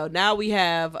else? Now we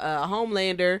have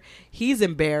Homelander. He's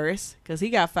embarrassed because he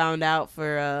got found out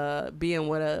for being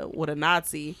with a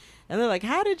Nazi. And they're like,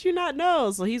 how did you not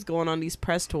know? So he's going on these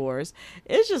press tours.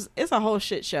 It's a whole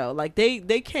shit show. Like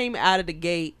they came out of the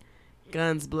gate,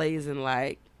 guns blazing,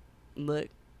 like, look,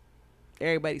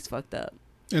 everybody's fucked up.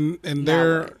 And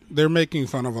they're making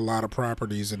fun of a lot of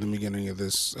properties in the beginning of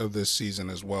this season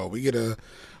as well. We get a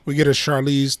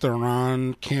Charlize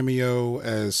Theron cameo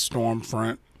as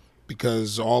Stormfront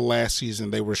because all last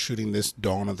season they were shooting this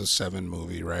Dawn of the Seven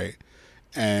movie, right?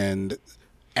 And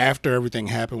after everything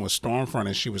happened with Stormfront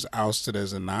and she was ousted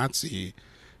as a Nazi,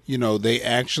 they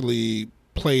actually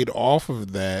played off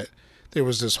of that. There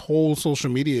was this whole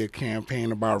social media campaign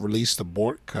about release the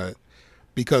Bork cut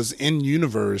because in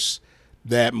universe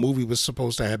that movie was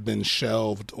supposed to have been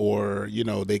shelved, or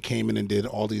they came in and did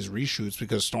all these reshoots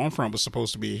because Stormfront was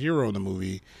supposed to be a hero in the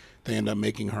movie. They ended up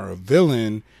making her a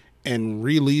villain and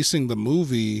releasing the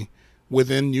movie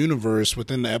within universe,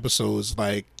 within the episodes.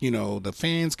 Like, the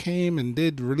fans came and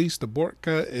did release the Bork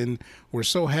cut and we're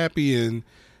so happy. And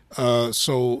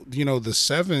so the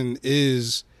Seven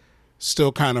is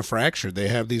still kind of fractured. They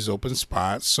have these open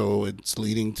spots, so it's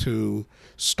leading to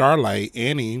Starlight,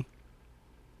 Annie,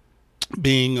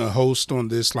 being a host on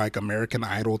this like American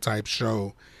Idol type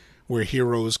show where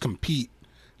heroes compete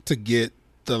to get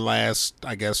the last,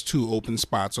 I guess, 2 open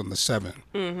spots on the 7.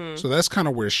 Mm-hmm. So that's kind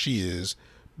of where she is.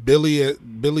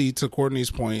 Billy, to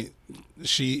Courtney's point,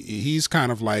 he's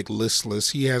kind of like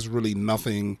listless. He has really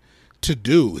nothing to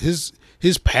do. His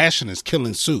passion is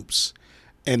killing soups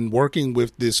and working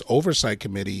with this oversight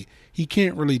committee. He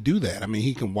can't really do that. I mean,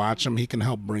 he can watch them. He can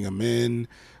help bring them in,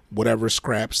 whatever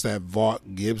scraps that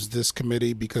Vought gives this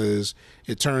committee, because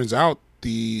it turns out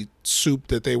the soup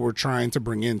that they were trying to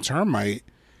bring in, Termite,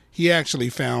 he actually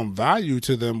found value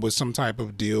to them with some type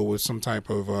of deal with some type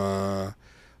of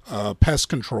pest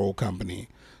control company.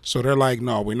 So they're like,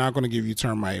 no, we're not going to give you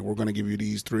Termite. We're going to give you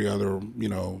these 3 other,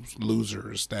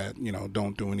 losers that,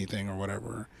 don't do anything or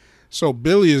whatever. So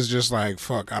Billy is just like,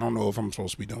 fuck, I don't know if I'm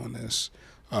supposed to be doing this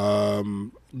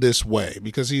way,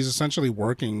 because he's essentially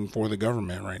working for the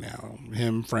government right now.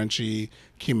 Him, Frenchie,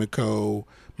 Kimiko,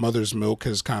 Mother's Milk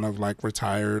has kind of like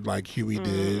retired like Huey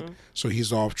did. So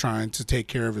he's off trying to take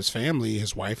care of his family.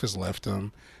 His wife has left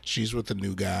him. She's with the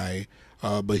new guy.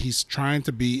 But he's trying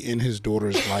to be in his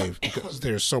daughter's life because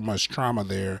there's so much trauma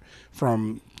there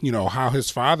from, how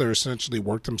his father essentially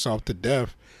worked himself to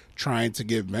death trying to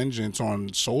get vengeance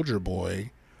on Soldier Boy.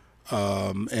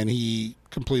 And he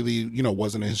completely,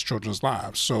 wasn't in his children's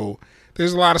lives. So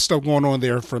there's a lot of stuff going on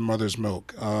there for Mother's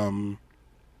Milk.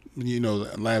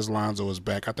 Laz Alonso is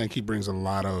back. I think he brings a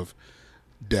lot of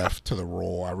depth to the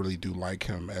role. I really do like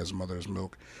him as Mother's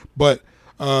Milk. But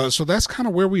so that's kind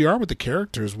of where we are with the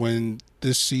characters when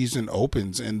this season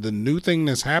opens. And the new thing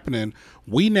that's happening,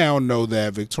 we now know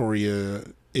that Victoria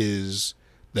is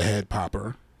the head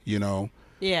popper,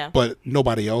 Yeah. But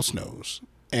nobody else knows.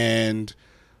 And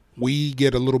we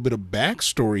get a little bit of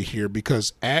backstory here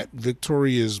because at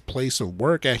Victoria's place of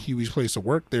work, at Huey's place of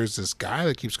work, there's this guy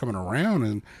that keeps coming around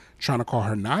and trying to call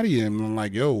her Nadia. And I'm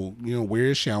like, yo, where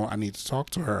is she? I need to talk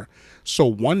to her. So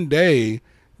one day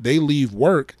they leave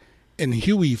work and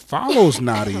Huey follows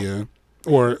Nadia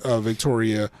or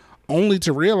Victoria only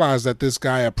to realize that this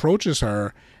guy approaches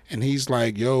her and he's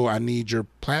like, yo, I need your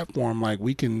platform. Like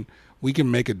we can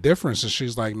make a difference. And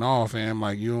she's like, no, fam,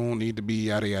 like you don't need to be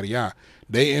yada, yada, yada.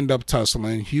 They end up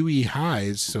tussling. Huey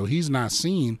hides, so he's not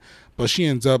seen, but she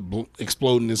ends up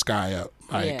exploding this guy up.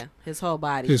 Like, his whole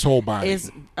body.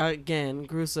 It's, again,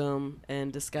 gruesome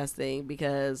and disgusting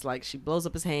because, like, she blows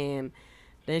up his hand,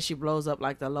 then she blows up,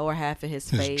 like, the lower half of his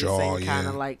face jaw, and kind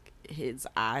of, like, his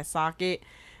eye socket.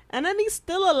 And then he's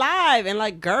still alive and,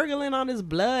 like, gurgling on his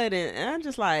blood. And I'm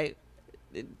just like,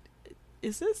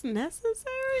 is this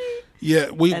necessary? Yeah,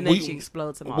 and then she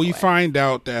explodes him all the way. We find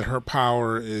out that her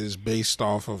power is based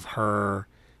off of her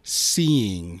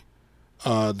seeing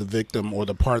the victim or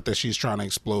the part that she's trying to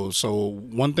explode. So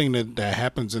one thing that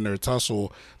happens in their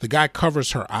tussle, the guy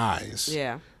covers her eyes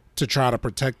to try to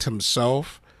protect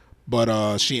himself,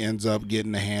 but she ends up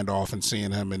getting the hand off and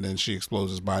seeing him, and then she explodes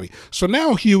his body. So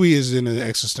now Huey is in an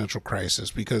existential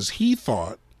crisis because he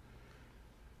thought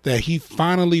that he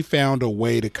finally found a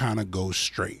way to kind of go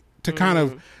straight, to kind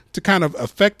of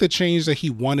affect the change that he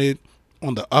wanted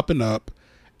on the up and up.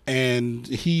 And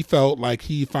he felt like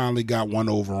he finally got one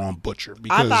over on Butcher.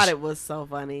 Because I thought it was so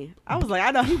funny. I was like, I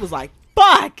know he was like,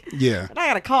 fuck. Yeah. And I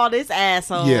got to call this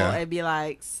asshole and be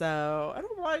like, so. And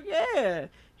I'm like, yeah,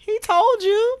 he told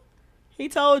you. He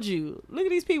told you. Look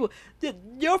at these people.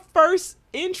 Your first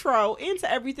intro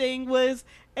into everything was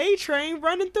A-Train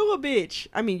running through a bitch.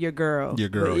 I mean, your girl. Your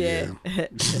girl, yeah.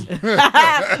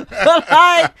 But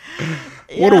like,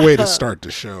 what a way to start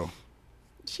the show.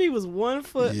 She was 1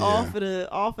 foot off of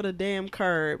the damn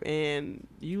curb, and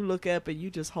you look up and you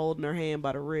just holding her hand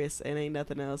by the wrist, and ain't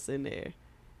nothing else in there.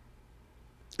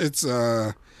 It's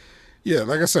yeah,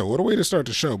 like I said, what a way to start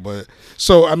the show. But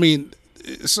so I mean,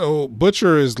 so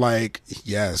Butcher is like,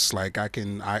 yes, like I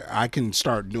can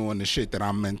start doing the shit that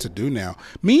I'm meant to do now.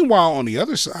 Meanwhile, on the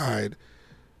other side,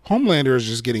 Homelander is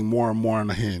just getting more and more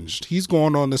unhinged. He's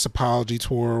going on this apology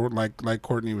tour, like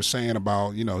Courtney was saying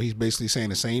about, you know, he's basically saying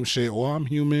the same shit. Well, I'm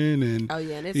human, and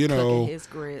and it's you know, his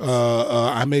grits.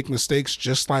 I make mistakes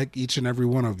just like each and every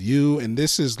one of you. And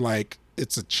this is like,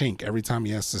 it's a chink every time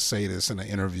he has to say this in an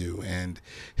interview, and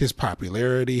his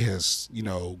popularity has, you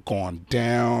know, gone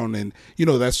down, and you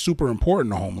know that's super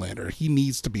important to Homelander. He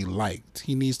needs to be liked.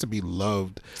 He needs to be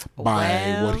loved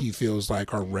by what he feels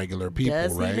like are regular people,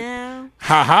 does right? He now?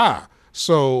 Ha ha.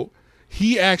 So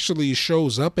he actually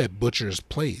shows up at Butcher's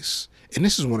place, and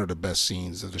this is one of the best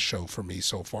scenes of the show for me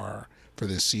so far, for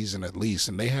this season at least,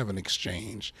 and they have an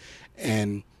exchange,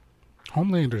 and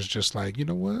Homelander's just like, you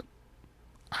know what?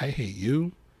 I hate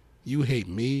you. You hate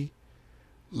me.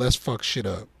 Let's fuck shit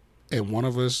up. And one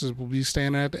of us will be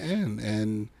standing at the end.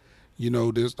 And, you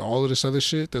know, there's all of this other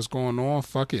shit that's going on.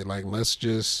 Fuck it. Like, let's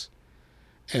just.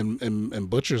 And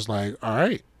Butcher's like, all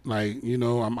right. Like, you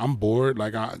know, I'm bored.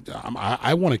 Like,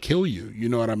 I want to kill you. You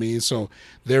know what I mean? So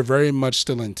they're very much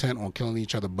still intent on killing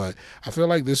each other. But I feel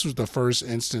like this was the first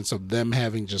instance of them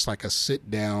having just like a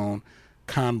sit down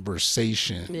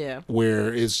conversation,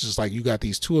 where it's just like you got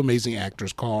these two amazing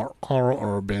actors, Carl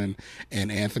Urban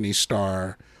and Anthony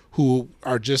Starr, who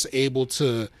are just able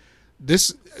to.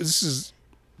 This is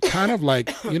kind of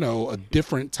like, you know, a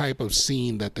different type of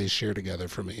scene that they share together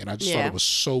for me, and I just thought it was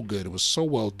so good. It was so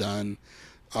well done,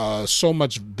 so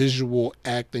much visual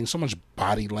acting, so much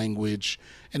body language,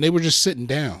 and they were just sitting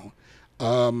down.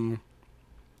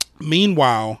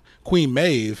 Meanwhile, Queen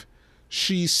Maeve,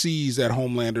 she sees that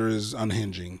Homelander is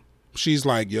unhinging. She's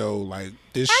like, yo, like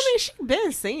this. I mean, she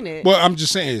been seen it. Well, I'm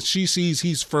just saying, she sees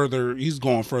he's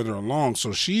going further along.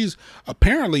 So she's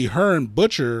apparently, her and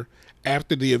Butcher,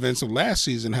 after the events of last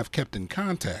season, have kept in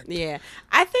contact. Yeah.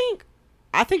 I think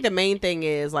the main thing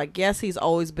is, like, yes, he's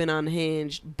always been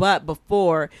unhinged, but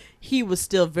before he was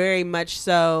still very much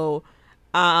so.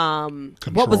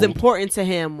 What was important to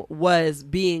him was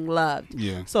being loved.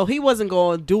 Yeah. So he wasn't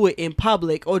going to do it in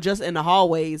public or just in the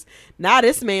hallways. Now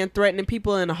this man threatening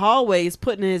people in the hallways,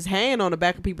 putting his hand on the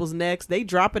back of people's necks. They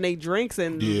dropping their drinks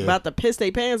and about to piss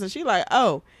their pants. And she like,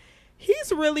 oh,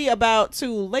 he's really about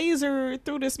to laser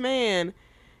through this man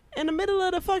in the middle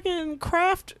of the fucking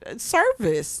craft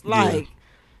service. Like,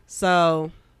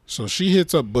 so she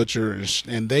hits up Butcher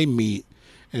and they meet,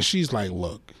 and she's like,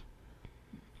 look,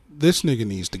 this nigga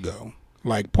needs to go.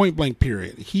 Like, point blank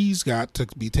period. He's got to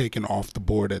be taken off the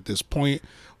board at this point.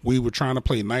 We were trying to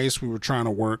play nice. We were trying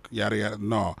to work, yada, yada.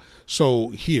 No. So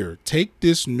here, take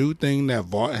this new thing that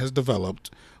Vought has developed,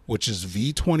 which is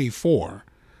V24,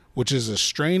 which is a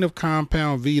strain of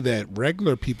compound V that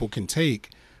regular people can take,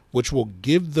 which will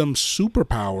give them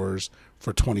superpowers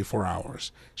for 24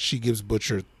 hours. She gives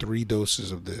Butcher 3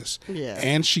 doses of this. Yeah.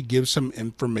 And she gives some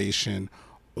information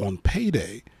on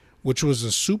Payday, which was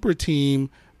a super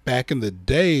team back in the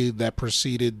day that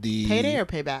preceded the... Payday or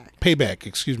Payback? Payback,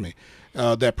 excuse me.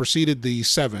 That preceded the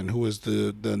 7, who is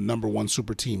the number 1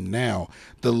 super team now.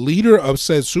 The leader of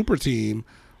said super team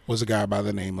was a guy by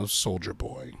the name of Soldier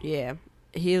Boy. Yeah.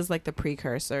 He is like the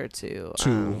precursor to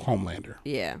Homelander.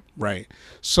 Yeah. Right.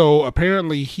 So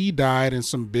apparently he died in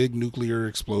some big nuclear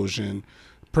explosion,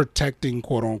 protecting,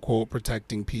 quote unquote,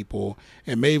 protecting people.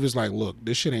 And Maeve is like, look,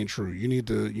 this shit ain't true. You need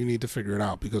to figure it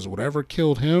out, because whatever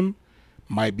killed him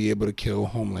might be able to kill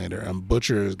Homelander. And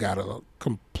Butcher has got a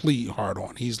complete hard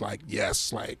on. He's like,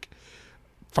 yes, like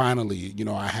finally, you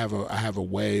know, I have a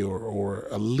way or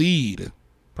a lead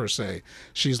per se.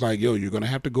 She's like, yo, you're gonna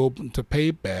have to go to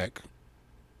payback.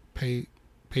 Yeah,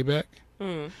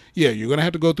 you're gonna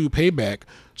have to go through Payback.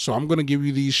 So I'm gonna give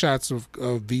you these shots of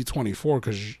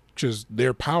V24 because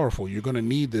they're powerful. You're gonna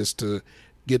need this to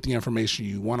get the information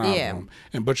you want out of them.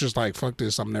 And Butcher's like, fuck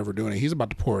this, I'm never doing it. He's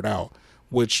about to pour it out,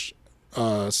 which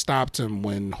stopped him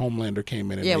when Homelander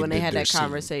came in. And when they had that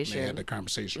conversation. They had that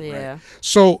conversation. Yeah. Right?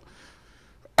 So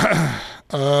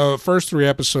first 3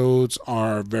 episodes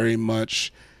are very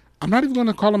much, I'm not even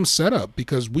gonna call them setup,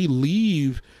 because we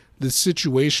leave the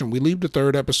situation. We leave the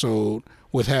 3rd episode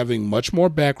with having much more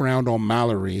background on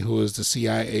Mallory, who is the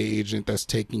CIA agent that's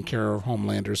taking care of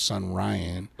Homelander's son,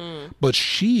 Ryan. But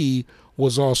she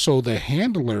was also the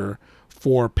handler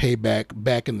for payback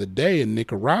back in the day in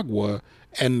Nicaragua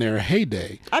and their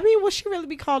heyday. I mean, would she really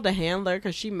be called a handler?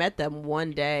 Because she met them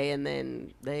one day and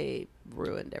then they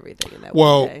ruined everything in that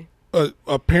one day.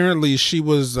 Apparently she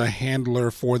was a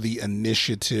handler for the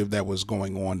initiative that was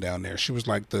going on down there. She was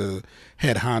like the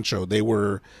head honcho. They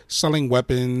were selling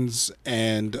weapons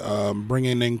and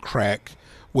bringing in crack,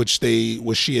 which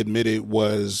she admitted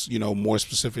was, more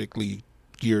specifically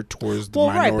geared towards the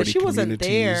minority communities. Right, but she wasn't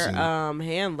their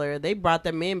handler. They brought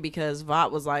them in because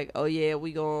Vought was like, oh yeah,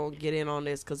 we gonna get in on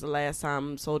this because the last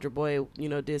time Soulja Boy,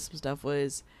 did some stuff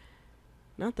was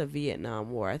not the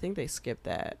Vietnam War. I think they skipped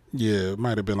that. Yeah, it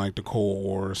might have been like the Cold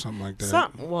War or something like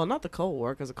that. Well, not the Cold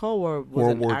War, because the Cold War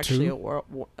wasn't actually a war.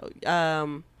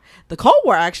 The Cold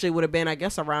War actually would have been, I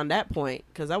guess, around that point,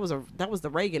 because that was the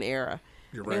Reagan era.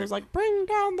 You're right. It was like, bring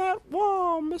down that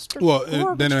wall, Mr.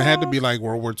 Well, then it had to be like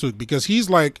World War II, because he's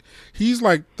like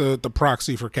the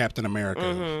proxy for Captain America.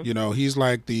 Mm-hmm. He's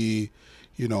like the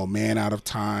man out of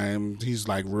time. He's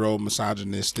like real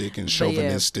misogynistic and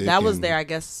chauvinistic. That was their, I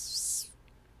guess,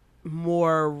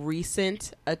 more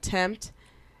recent attempt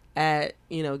at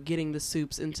getting the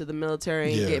Supes into the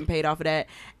military and getting paid off of that.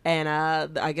 And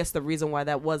I guess the reason why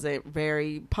that wasn't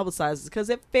very publicized is because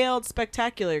it failed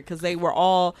spectacular, because they were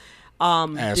all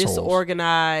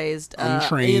disorganized,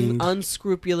 untrained,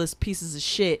 unscrupulous pieces of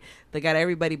shit that got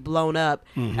everybody blown up.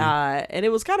 Mm-hmm. And it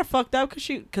was kind of fucked up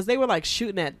because they were like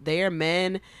shooting at their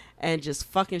men and just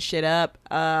fucking shit up.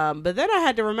 But then I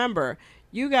had to remember,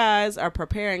 you guys are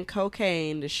preparing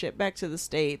cocaine to ship back to the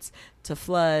States to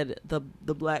flood the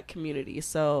black community.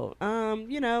 So,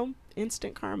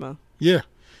 instant karma. Yeah,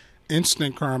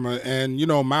 instant karma. And,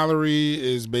 Mallory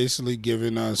is basically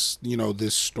giving us,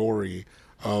 this story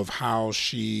of how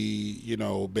she,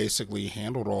 basically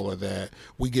handled all of that.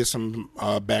 We get some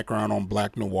background on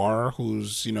Black Noir,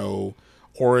 who's,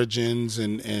 origins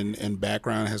and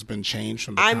background has been changed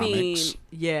from the comics.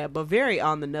 But very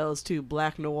on the nose too.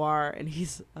 Black Noir, and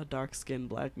he's a dark-skinned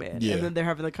black man. Yeah. And then they're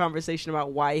having the conversation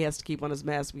about why he has to keep on his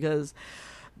mask because,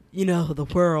 the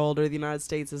world or the United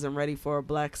States isn't ready for a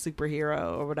black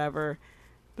superhero or whatever.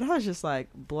 But I was just like,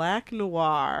 Black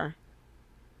Noir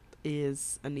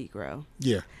is a Negro.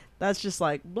 Yeah. That's just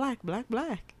like black.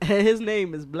 His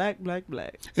name is Black.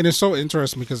 And it's so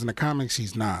interesting because in the comics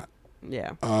he's not.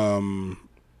 Yeah. I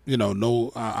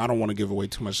don't want to give away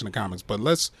too much in the comics, but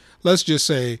let's just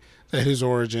say that his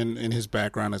origin and his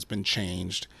background has been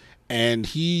changed, and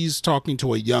he's talking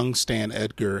to a young Stan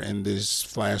Edgar in this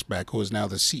flashback, who is now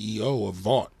the CEO of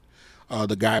Vought,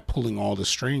 the guy pulling all the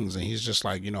strings, and he's just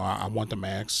like, I want the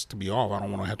mask to be off. I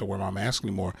don't want to have to wear my mask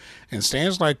anymore. And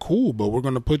Stan's like, cool, but we're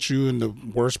going to put you in the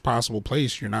worst possible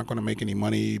place. You're not going to make any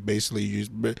money. Basically,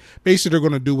 they're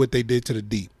going to do what they did to the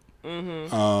Deep.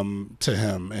 Mm-hmm. To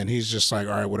him, and he's just like,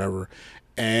 all right, whatever.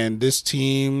 And this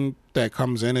team that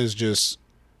comes in is just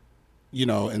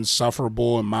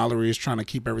insufferable, and Mallory is trying to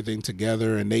keep everything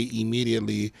together, and they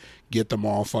immediately get them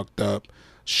all fucked up.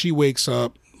 She wakes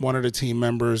up, one of the team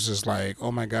members is like,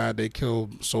 oh my god, they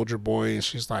killed Soulja Boy, and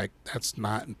she's like, that's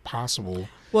not possible.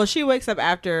 Well, she wakes up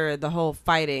after the whole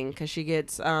fighting because she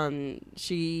gets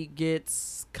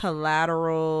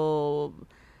collateral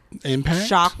impact,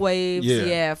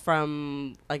 shockwaves,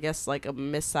 from I guess like a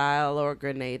missile or a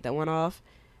grenade that went off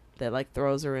that like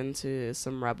throws her into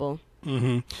some rebel.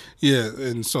 Mm-hmm. Yeah,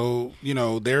 and so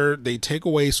they take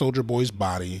away Soulja Boy's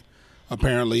body.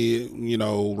 Apparently,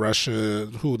 Russia,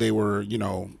 who they were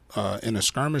in a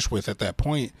skirmish with at that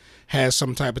point, has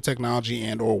some type of technology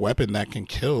and or weapon that can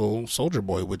kill Soulja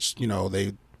Boy, which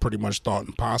they pretty much thought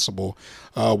impossible.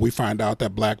 We find out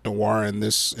that Black Noir in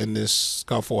this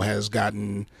scuffle has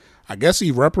gotten, I guess,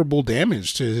 irreparable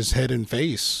damage to his head and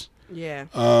face. Yeah.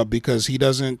 Because he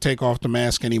doesn't take off the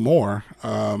mask anymore,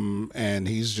 and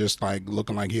he's just like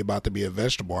looking like he about to be a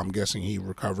vegetable. I'm guessing he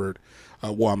recovered.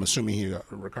 I'm assuming he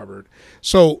recovered.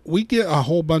 So we get a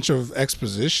whole bunch of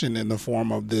exposition in the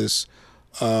form of this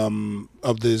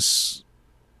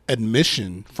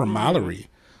admission from Mallory.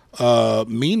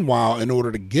 Meanwhile, in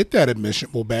order to get that admission,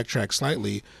 we'll backtrack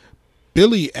slightly.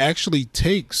 Billy actually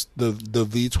takes the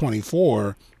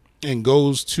V-24 and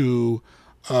goes to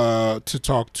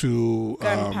talk to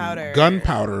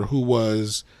Gunpowder, who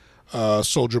was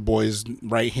Soulja Boy's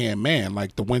right hand man,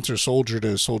 like the Winter Soldier to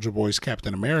Soulja Boy's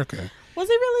Captain America. Was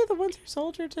he really the Winter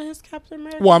Soldier to his Captain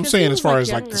America? Well, I'm saying as far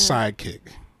as like the sidekick.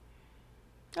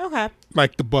 Okay.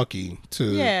 Like the Bucky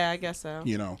to. Yeah, I guess so.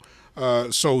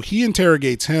 So he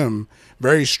interrogates him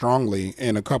very strongly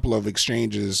in a couple of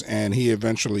exchanges, and he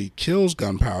eventually kills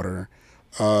Gunpowder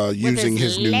using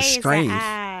his new strength.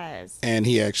 eyes. And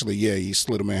he actually, he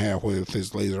slit him in half with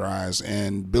his laser eyes.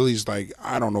 And Billy's like,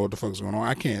 I don't know what the fuck's going on.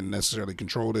 I can't necessarily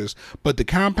control this. But the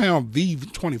compound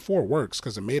V24 works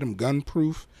because it made him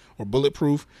gun-proof or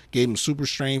bulletproof, gave him super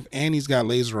strength, and he's got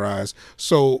laser eyes.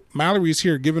 So Mallory's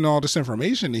here giving all this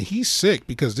information, and he's sick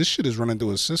because this shit is running through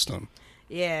his system.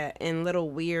 Yeah, and little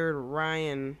weird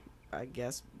Ryan, I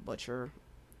guess, Butcher.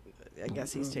 I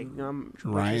guess he's taking on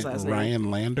Butcher's last name.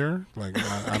 Ryan Lander? Like,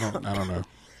 I don't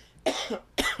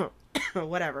know.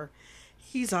 Whatever.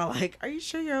 He's all like, are you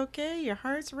sure you're okay? Your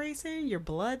heart's racing? Your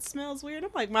blood smells weird? I'm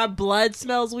like, my blood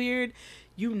smells weird?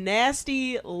 You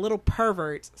nasty little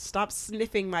pervert. Stop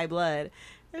sniffing my blood.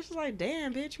 It's just like,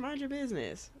 damn, bitch, mind your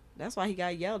business. That's why he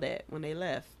got yelled at when they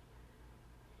left.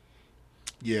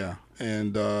 Yeah,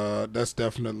 and that's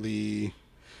definitely...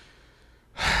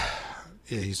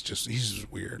 Yeah, he's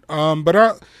just weird.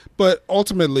 But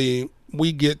ultimately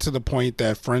we get to the point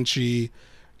that Frenchie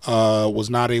was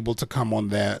not able to come on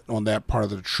that part of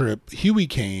the trip. Huey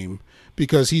came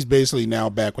because he's basically now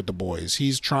back with the boys.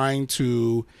 He's trying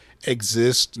to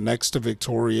exist next to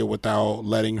Victoria without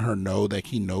letting her know that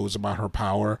he knows about her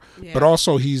power. Yeah. But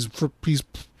also he's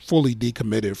fully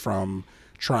decommitted from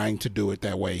trying to do it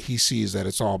that way. He sees that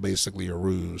it's all basically a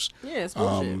ruse. Yeah, it's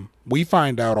bullshit. We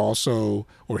find out also,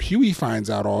 or Huey finds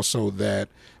out also, that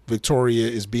Victoria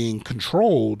is being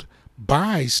controlled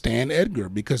by Stan Edgar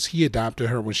because he adopted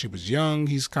her when she was young.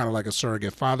 He's kind of like a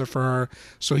surrogate father for her.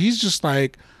 So he's just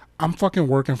like, I'm fucking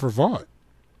working for Vought.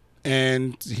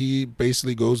 And he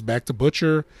basically goes back to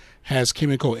Butcher, has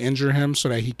Kimiko injure him so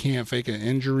that he can't fake an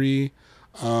injury.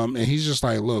 And he's just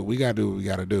like, look, we got to do what we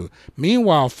got to do.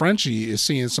 Meanwhile, Frenchie is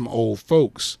seeing some old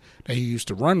folks that he used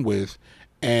to run with,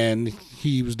 and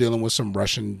he was dealing with some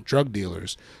Russian drug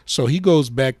dealers. So he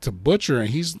goes back to Butcher,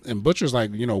 and Butcher's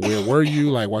like, where were you?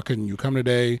 Like, why couldn't you come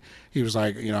today? He was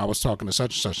like, I was talking to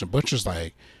such and such. And Butcher's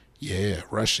like, yeah,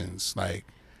 Russians. Like,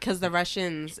 because the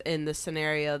Russians in the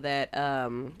scenario that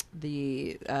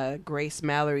the Grace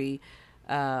Mallory,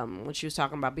 when she was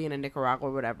talking about being in Nicaragua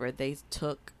or whatever, they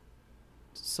took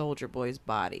Soldier Boy's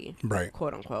body, right,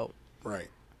 quote unquote, right.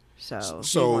 So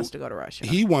he wants to go to Russia.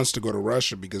 He wants to go to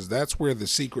Russia because that's where the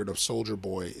secret of Soldier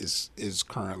Boy is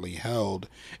currently held.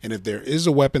 And if there is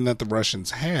a weapon that the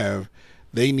Russians have,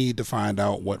 they need to find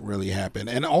out what really happened.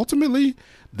 And ultimately,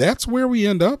 that's where we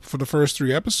end up for the first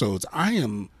 3 episodes. I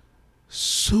am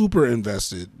super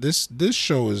invested. This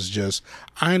show is just,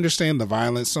 I understand the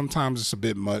violence. Sometimes it's a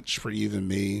bit much for even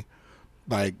me.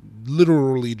 Like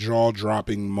literally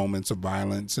jaw-dropping moments of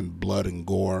violence and blood and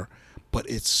gore, but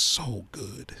it's so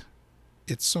good.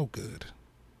 It's so good.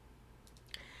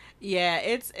 Yeah,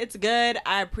 it's good.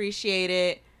 I appreciate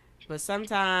it, but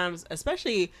sometimes,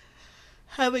 especially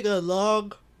having a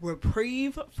long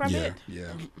reprieve from it,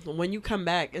 when you come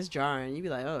back, it's jarring. You be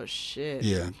like, oh shit.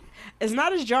 Yeah. It's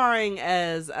not as jarring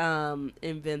as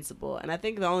Invincible, and I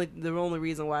think the only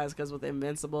reason why is because with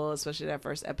Invincible, especially that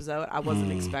first episode, I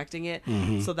wasn't expecting it,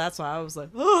 so that's why I was like,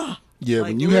 oh. Yeah,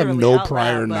 when you have no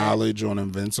prior knowledge on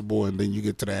Invincible, and then you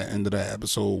get to that end of that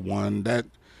episode 1, that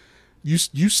you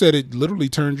said it literally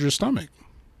turned your stomach.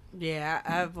 Yeah,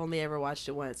 I've only ever watched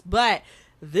it once, but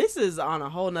this is on a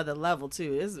whole nother level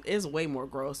too. It's way more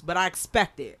gross, but I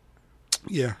expect it.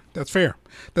 Yeah, that's fair.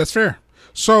 That's fair.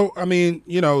 So, I mean,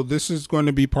 this is going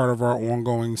to be part of our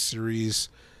ongoing series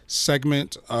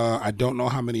segment. I don't know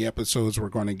how many episodes we're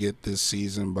going to get this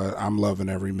season, but I'm loving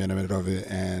every minute of it,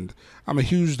 and I'm a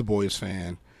huge The Boys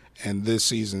fan. And this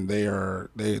season, they're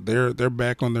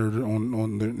back on their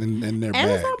in their bag.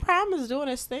 Amazon Prime is doing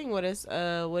its thing with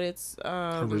its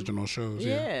original shows.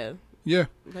 Yeah. Yeah.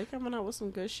 They coming out with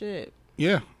some good shit.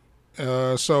 Yeah.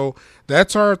 So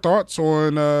that's our thoughts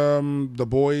on The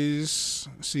Boys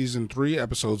season 3,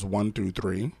 episodes 1 through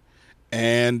 3.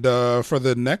 And for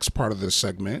the next part of this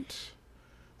segment,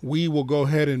 we will go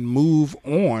ahead and move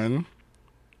on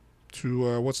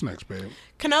to what's next, babe?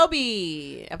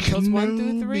 Kenobi, episodes 1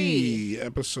 through 3.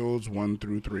 Episodes 1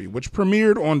 through 3, which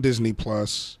premiered on Disney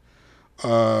Plus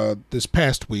this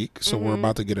past week. So we're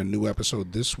about to get a new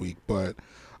episode this week, but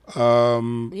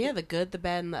the good, the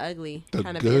bad, and the ugly.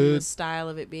 Kind of in the style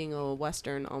of it being a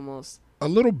Western almost. A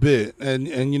little bit. And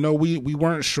we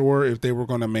weren't sure if they were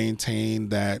going to maintain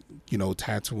that,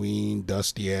 Tatooine,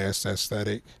 dusty ass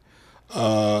aesthetic.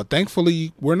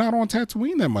 Thankfully, we're not on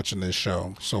Tatooine that much in this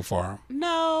show so far.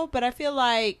 No, but I feel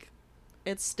like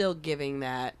it's still giving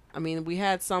that. I mean, we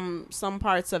had some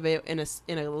parts of it in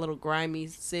a little grimy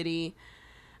city.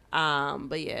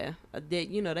 But yeah,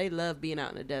 they love being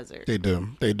out in the desert. They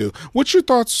do. What's your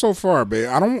thoughts so far, babe?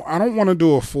 I don't want to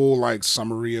do a full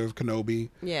summary of Kenobi.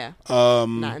 Yeah.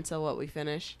 Not until we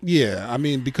finish. Yeah, I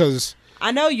mean, because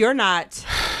I know you're not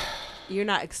You're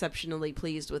not exceptionally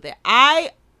pleased with it.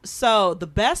 So the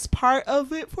best part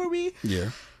of it for me,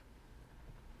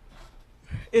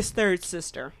 is third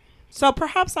sister. So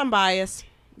perhaps I'm biased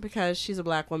because she's a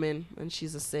black woman and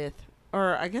she's a Sith.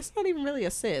 Or I guess not even really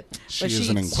a Sith. She's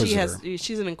an Inquisitor.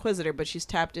 She's an Inquisitor, but she's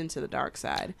tapped into the dark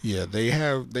side. Yeah,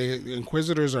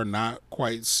 Inquisitors are not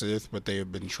quite Sith, but they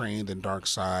have been trained in dark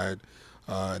side,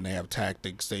 and they have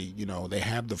tactics. They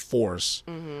have the Force,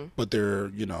 but they're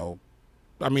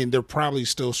they're probably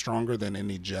still stronger than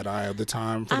any Jedi of the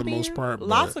time for the most part.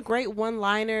 Lots of great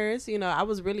one-liners. I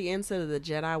was really into the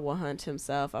Jedi will hunt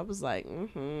himself. I was like,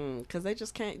 because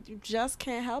you just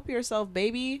can't help yourself,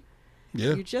 baby.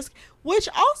 Yeah. Which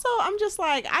also, I'm just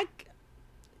like, I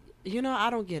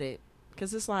don't get it.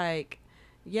 Because it's like,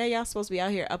 yeah, y'all supposed to be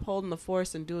out here upholding the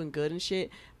Force and doing good and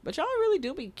shit. But y'all really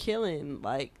do be killing,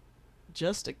 like,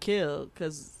 just to kill.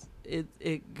 Because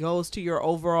it goes to your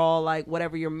overall, like,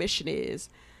 whatever your mission is.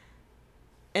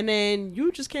 And then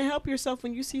you just can't help yourself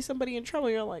when you see somebody in trouble.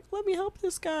 You're like, let me help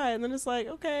this guy. And then it's like,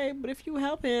 okay, but if you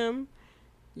help him,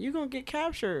 you're gonna get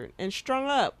captured and strung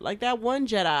up like that one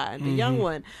Jedi, the young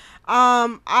one.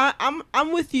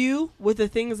 I'm with you with the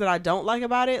things that I don't like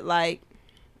about it. Like,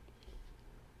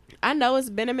 I know it's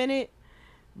been a minute,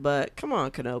 but come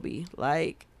on, Kenobi.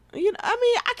 Like,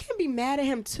 I can't be mad at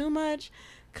him too much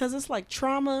because it's like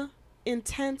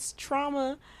intense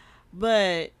trauma,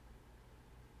 but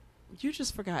you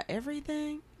just forgot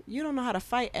everything. You don't know how to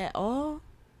fight at all.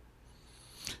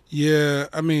 Yeah,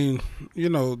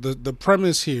 the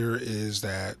premise here is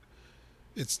that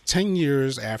it's 10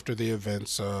 years after the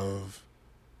events of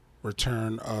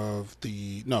Revenge of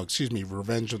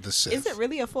the Sith. Is it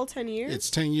really a full 10 years? It's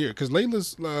 10 years because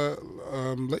Leia's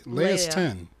Leia's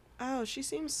 10. Oh, she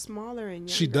seems smaller and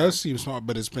younger. She does seem small,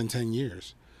 but it's been 10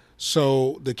 years.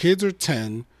 So the kids are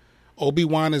 10.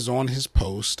 Obi-Wan is on his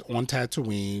post on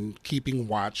Tatooine, keeping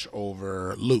watch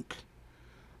over Luke.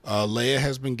 Leia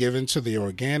has been given to the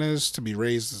Organas to be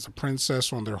raised as a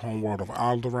princess on their homeworld of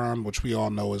Alderaan, which we all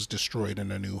know is destroyed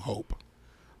in A New Hope.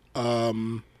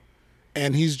 And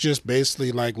he's just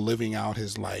basically like living out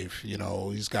his life.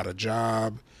 He's got a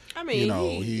job. He's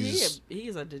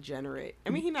a degenerate.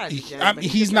 He's not a degenerate.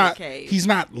 He's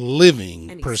not living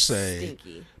and per he's se.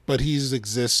 Stinky. But he's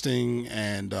existing,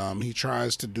 and he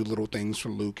tries to do little things for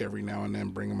Luke every now and then,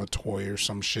 bring him a toy or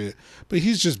some shit. But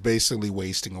he's just basically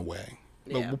wasting away.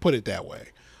 Yeah. We'll put it that way.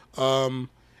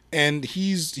 And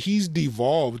he's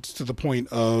devolved to the point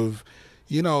of,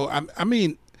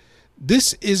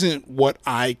 this isn't what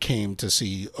I came to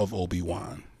see of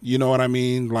Obi-Wan. You know what I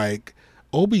mean? Like,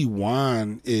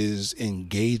 Obi-Wan is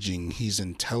engaging. He's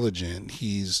intelligent.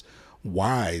 He's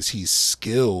wise. He's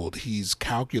skilled. He's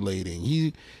calculating.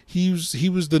 He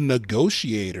was the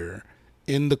negotiator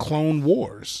in the Clone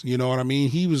Wars. You know what I mean?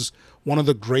 He was one of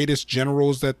the greatest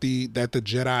generals that the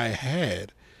Jedi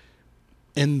had.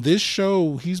 In this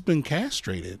show, he's been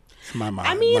castrated, in my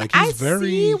mind. I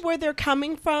see where they're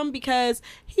coming from because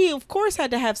he, of course,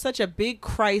 had to have such a big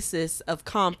crisis of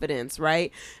confidence,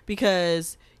 right?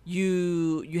 Because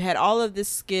you had all of this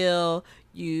skill.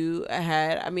 You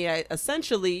had,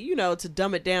 essentially, to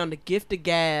dumb it down, to gift a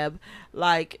gab,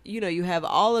 like, you have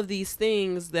all of these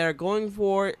things that are going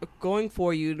for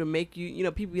you to make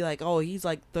you, people be like, oh, he's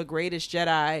like the greatest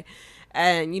Jedi.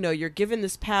 And, you're given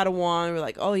this Padawan. We're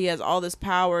like, oh, he has all this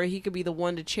power. He could be the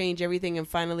one to change everything and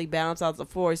finally balance out the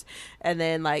Force. And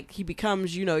then, like, he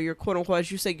becomes, your quote unquote,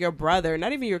 as you say, your brother,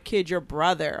 not even your kid, your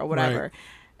brother or whatever. Right.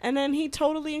 And then he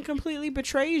totally and completely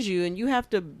betrays you, and you have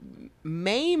to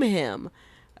maim him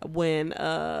when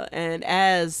and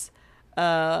as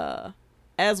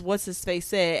what's his face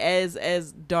said,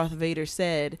 as Darth Vader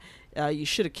said, you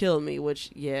should have killed me, which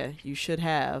you should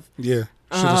have. Yeah,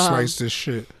 should have sliced this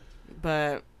shit.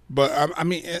 But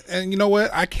and you know what?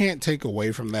 I can't take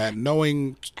away from that,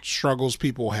 knowing struggles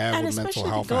people have with mental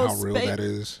health and how real that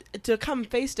is. To come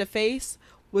face to face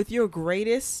with your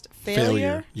greatest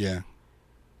failure. Yeah.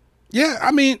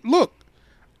 Yeah, look,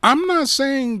 I'm not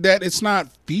saying that it's not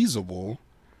feasible,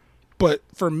 but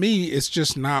for me, it's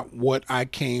just not what I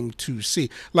came to see.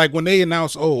 Like when they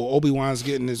announced, Obi-Wan's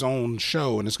getting his own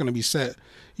show and it's going to be set,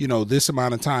 this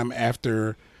amount of time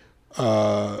after,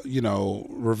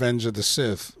 Revenge of the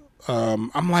Sith.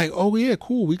 I'm like, oh yeah,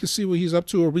 cool. We can see what he's up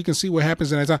to, or we can see what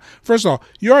happens in that time. First of all,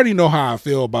 you already know how I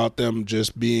feel about them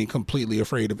just being completely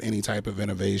afraid of any type of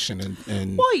innovation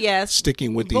and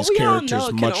sticking with these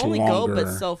characters much longer. Go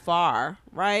but so far,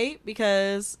 right?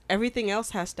 Because everything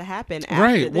else has to happen after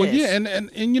right. this. Well, yeah,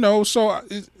 and so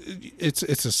it's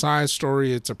a side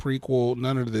story. It's a prequel.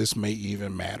 None of this may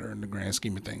even matter in the grand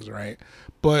scheme of things, right?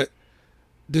 But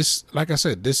this, like I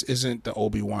said, this isn't the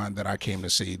Obi-Wan that I came to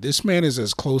see. This man is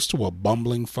as close to a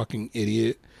bumbling fucking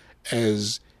idiot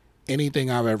as anything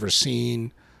I've ever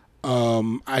seen.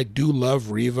 I do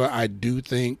love Reva. I do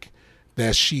think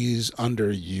that she's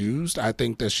underused. I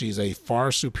think that she's a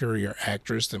far superior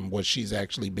actress than what she's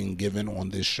actually been given on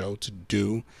this show to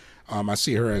do. I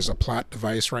see her as a plot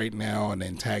device right now, an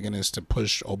antagonist to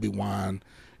push Obi-Wan,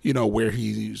 where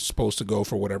he's supposed to go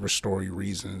for whatever story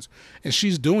reasons. And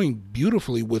she's doing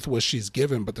beautifully with what she's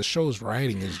given, but the show's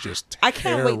writing is just terrible. I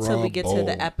can't wait till we get to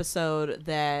the episode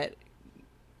that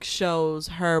shows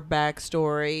her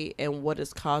backstory and what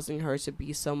is causing her to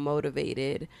be so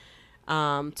motivated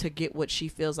to get what she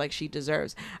feels like she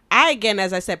deserves.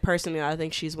 As I said, personally, I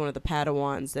think she's one of the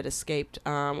Padawans that escaped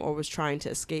or was trying to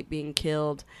escape being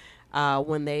killed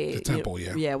when they... The temple,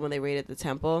 Yeah, when they raided the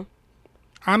temple.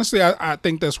 Honestly, I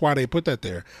think that's why they put that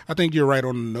there. I think you're right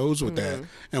on the nose with that.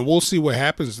 And we'll see what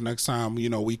happens next time,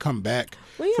 we come back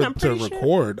to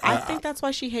record. I think that's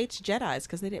why she hates Jedis,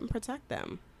 because they didn't protect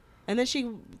them. And then she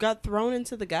got thrown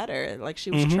into the gutter like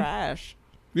she was trash.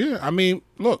 Yeah, I mean,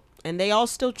 look. And they all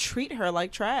still treat her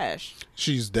like trash.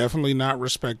 She's definitely not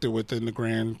respected within the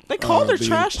Grand. They called her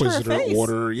trash to her face.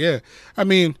 Order. Yeah, I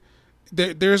mean,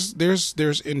 there's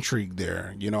intrigue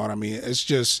there. You know what I mean? It's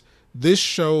just this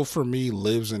show for me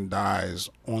lives and dies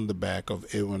on the back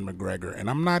of Ewan McGregor, and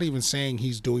I'm not even saying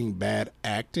he's doing bad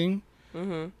acting.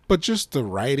 But just the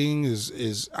writing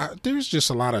is there's just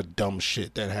a lot of dumb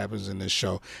shit that happens in this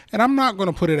show, and I'm not going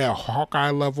to put it at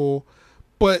Hawkeye level,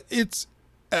 but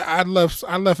I left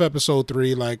episode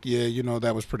 3 like,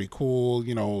 that was pretty cool.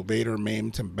 Vader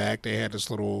maimed him back. They had this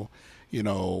little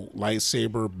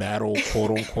lightsaber battle,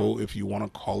 quote unquote, if you want to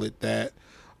call it that.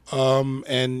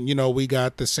 And we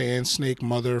got the Sand Snake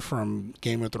mother from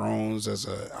Game of Thrones as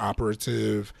a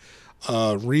operative.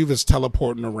 Reva's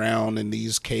teleporting around in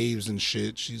these caves and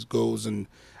shit. She goes and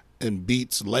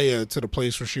beats Leia to the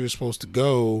place where she was supposed to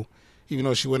go, even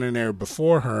though she went in there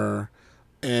before her.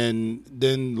 And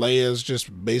then Leia's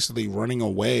just basically running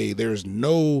away. There's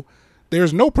no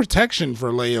protection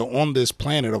for Leia on this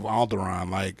planet of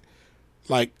Alderaan.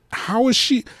 Like how is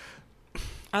she?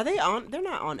 Are they on? They're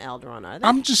not on Alderaan, are they?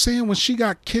 I'm just saying, when she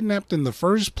got kidnapped in the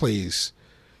first place,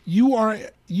 you are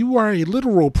a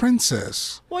literal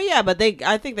princess. Well, yeah, but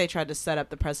I think they tried to set up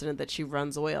the precedent that she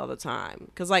runs away all the time.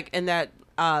 Because, like, in that,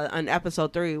 on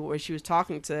episode 3, where she was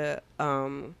talking to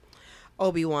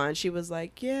Obi-Wan, she was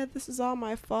like, yeah, this is all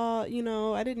my fault.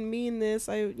 I didn't mean this.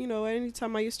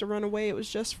 Anytime I used to run away, it was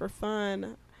just for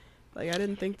fun. Like, I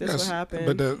didn't think this would happen.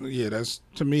 But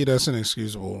to me, that's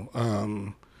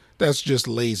inexcusable. That's just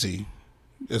lazy,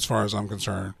 as far as I'm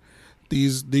concerned.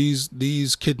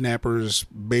 These kidnappers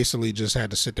basically just had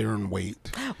to sit there and wait.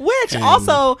 Which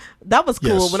also, that was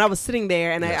cool. Yes. When I was sitting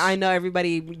there, and Yes. I know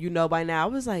everybody by now, I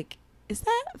was like, is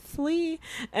that Flea?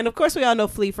 And of course we all know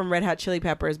Flea from Red Hot Chili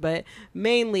Peppers, but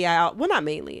mainly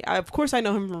of course I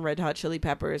know him from Red Hot Chili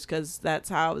Peppers because that's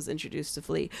how I was introduced to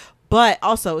Flea. But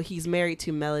also he's married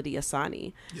to Melody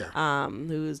Asani,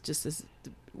 who's just this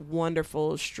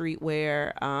wonderful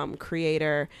streetwear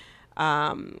creator.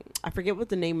 I forget what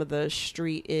the name of the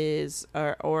street is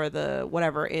or the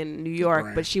whatever in New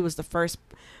York, but she was the first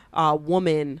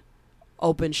woman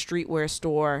open streetwear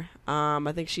store.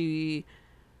 I think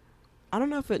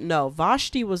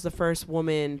Vashti was the first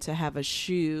woman to have a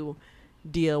shoe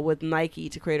deal with Nike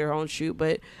to create her own shoe,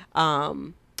 but Melody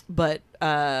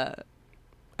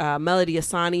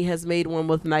Asani has made one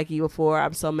with Nike before.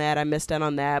 I'm so mad I missed out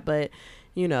on that, but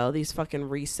these fucking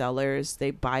resellers,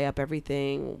 they buy up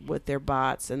everything with their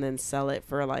bots and then sell it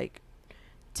for like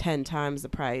 10 times the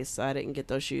price. So I didn't get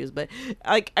those shoes, but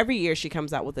like every year she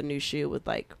comes out with a new shoe with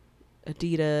like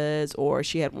Adidas, or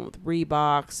she had one with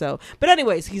Reebok. So, but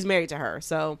anyways, he's married to her.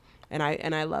 So, and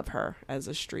I love her as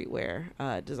a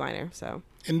streetwear designer. So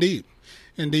indeed.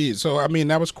 So I mean,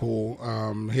 that was cool.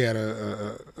 He had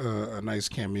a nice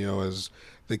cameo as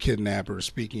the kidnapper.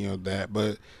 Speaking of that,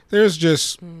 but there's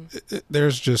just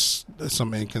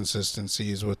some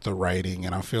inconsistencies with the writing,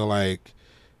 and I feel like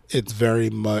it's very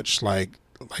much like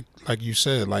you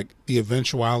said, like the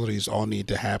eventualities all need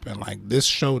to happen. Like this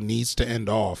show needs to end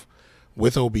off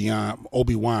with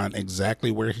Obi-Wan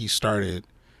exactly where he started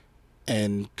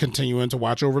and continuing to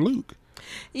watch over Luke.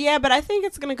 Yeah, but I think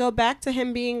it's going to go back to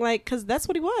him being like, because that's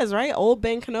what he was, right? Old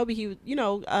Ben Kenobi, he,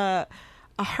 a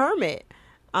hermit.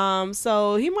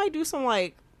 So he might do some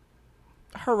like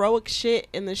heroic shit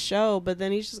in the show, but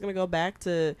then he's just going to go back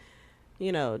to,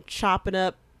 chopping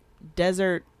up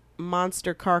desert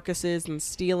monster carcasses and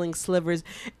stealing slivers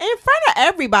in front of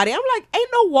everybody. I'm like, ain't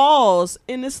no walls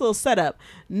in this little setup.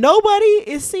 Nobody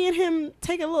is seeing him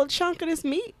take a little chunk of this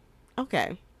meat.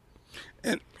 Okay.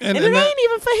 And it ain't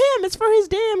even for him. It's for his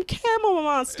damn camel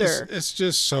monster. It's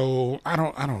just so I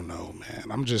don't know, man.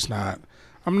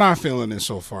 I'm not feeling it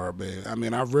so far, babe. I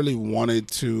mean, I really wanted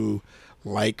to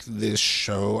like this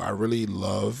show. I really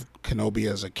love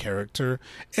Kenobi as a character,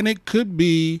 and it could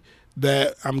be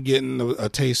that I'm getting a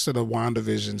taste of the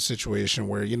WandaVision situation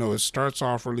where, you know, it starts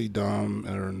off really dumb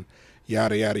and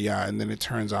yada yada yada, and then it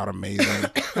turns out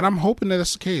amazing. And I'm hoping that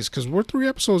that's the case, because we're 3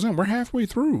 episodes in, we're halfway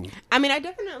through. I mean, I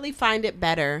definitely find it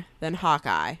better than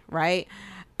Hawkeye, right?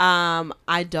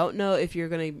 I don't know if you're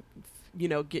gonna, you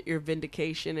know, get your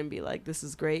vindication and be like, this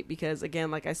is great, because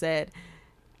again, like I said,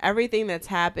 everything that's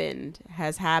happened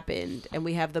has happened, and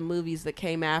we have the movies that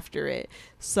came after it,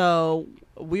 so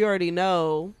we already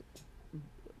know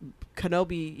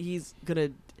Kenobi, he's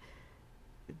gonna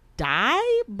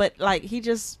die, but like he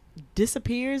just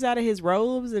disappears out of his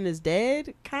robes and is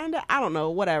dead, kind of. I don't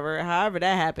know, whatever. However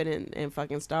that happened in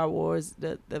fucking Star Wars,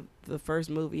 the first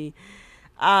movie,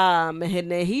 and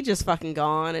then he just fucking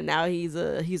gone, and now he's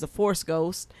a Force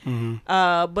ghost.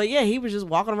 Mm-hmm. But yeah, he was just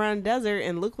walking around the desert,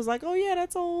 and Luke was like, "Oh yeah,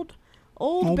 that's old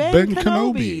Ben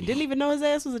Kenobi." Didn't even know his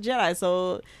ass was a Jedi,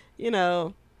 so you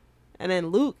know. And then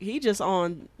Luke, he just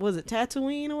on, was it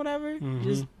Tatooine or whatever,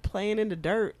 just playing in the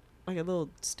dirt like a little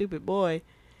stupid boy.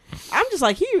 I'm just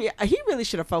like, he really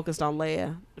should have focused on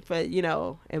Leia, but you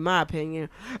know, in my opinion,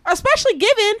 especially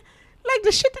given like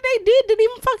the shit that they didn't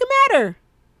even fucking matter.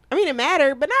 I mean, it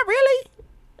mattered, but not really.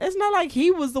 It's not like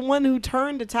he was the one who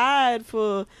turned the tide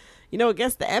for, you know,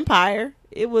 against the Empire.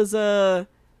 It was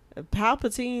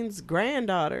Palpatine's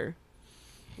granddaughter,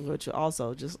 which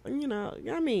also just, you know,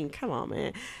 I mean, come on,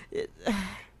 man.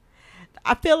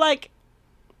 I feel like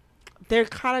they're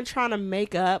kind of trying to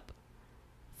make up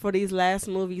for these last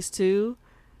movies too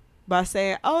by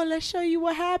saying, oh, let's show you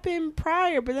what happened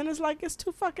prior, but then it's like, it's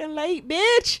too fucking late,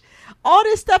 bitch. All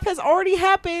this stuff has already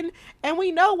happened and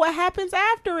we know what happens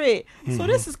after it. So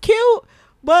this is cute,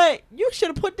 but you should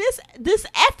have put this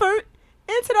effort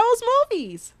into those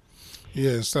movies.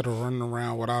 Yeah, instead of running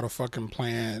around without a fucking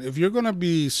plan. If you're going to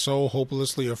be so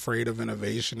hopelessly afraid of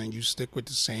innovation and you stick with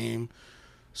the same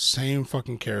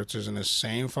fucking characters and the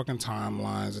same fucking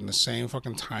timelines and the same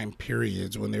fucking time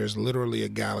periods when there's literally a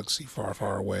galaxy far,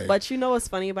 far away. But you know what's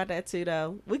funny about that too,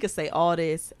 though? We could say all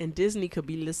this and Disney could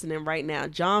be listening right now.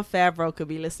 Jon Favreau could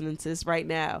be listening to this right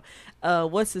now.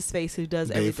 What's his face who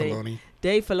does everything?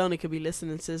 Dave Filoni could be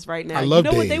listening to this right now. I love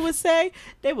Dave. What they would say?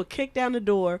 They would kick down the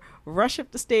door, rush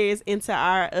up the stairs into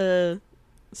our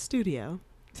studio.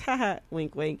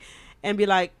 Wink, wink. And be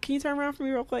like, can you turn around for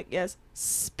me real quick? Yes.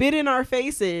 Spit in our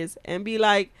faces and be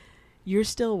like, you're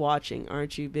still watching,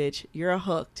 aren't you, bitch? You're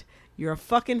hooked. You're a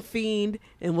fucking fiend,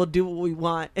 and we'll do what we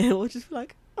want. And we'll just be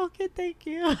like, okay, thank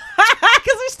you.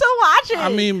 Because we're still watching. I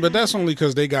mean, but that's only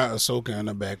because they got Ahsoka in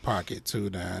the back pocket, too,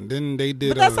 then. Then they did.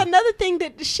 But that's another thing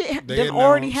that the shit that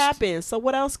already happened. So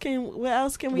what else can we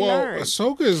learn?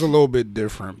 Ahsoka is a little bit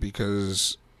different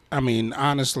because, I mean,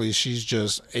 honestly, she's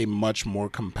just a much more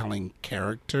compelling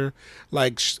character.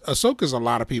 Like, Ahsoka's a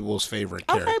lot of people's favorite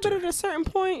character. Okay, but at a certain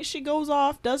point, she goes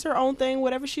off, does her own thing,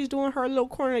 whatever she's doing, her little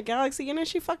corner of the galaxy, and then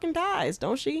she fucking dies,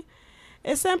 don't she?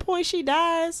 At some point, she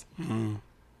dies. Mm-hmm.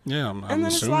 Yeah, I'm and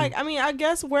then assuming. It's like, I mean, I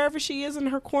guess wherever she is in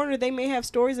her corner, they may have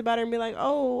stories about her and be like,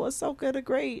 oh, Ahsoka the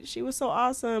Great, she was so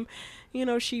awesome. You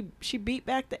know, she beat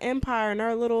back the Empire in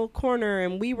our little corner,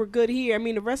 and we were good here. I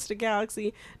mean, the rest of the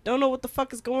galaxy don't know what the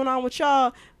fuck is going on with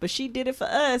y'all, but she did it for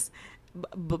us.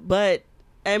 But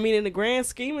I mean, in the grand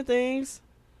scheme of things,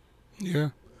 yeah.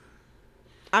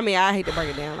 I mean, I hate to break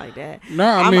it down like that. No,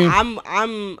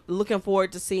 I'm looking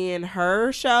forward to seeing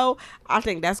her show. I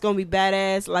think that's gonna be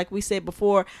badass. Like we said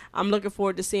before, I'm looking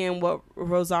forward to seeing what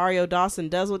Rosario Dawson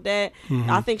does with that. Mm-hmm.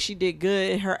 I think she did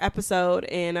good in her episode.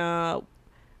 And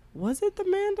was it The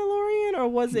Mandalorian or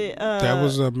was it? That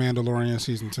was a Mandalorian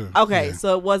season 2. Okay, yeah.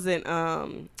 So it wasn't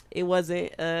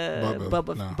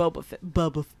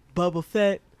Boba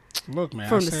Fett. Look, man,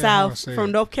 from the South,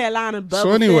 from North Carolina.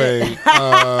 So anyway,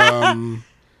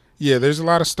 yeah, there's a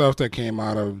lot of stuff that came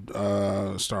out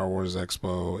of Star Wars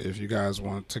Expo. If you guys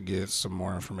want to get some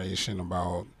more information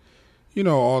about, you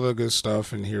know, all the good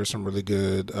stuff and hear some really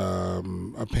good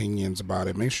opinions about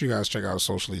it, make sure you guys check out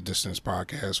Socially Distanced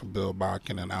Podcast with Bill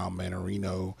Bakken and Al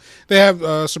Manarino. They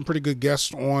have some pretty good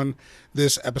guests on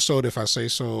this episode, if I say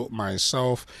so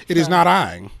myself. It is not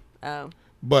I. Oh.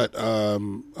 But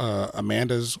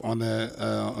Amanda's on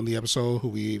the episode, who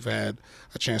we've had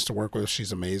a chance to work with.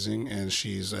 She's amazing, and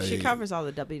she covers all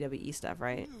the WWE stuff,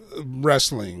 right?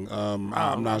 Wrestling.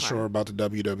 I'm not sure about the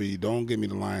WWE. Don't get me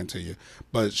to lying to you,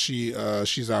 but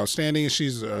she's outstanding.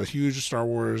 She's a huge Star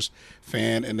Wars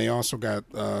fan, and they also got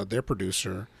their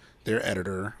producer their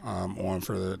editor, on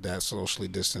for that socially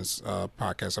distanced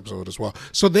podcast episode as well.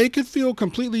 So they could feel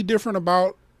completely different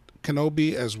about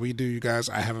Kenobi as we do, you guys.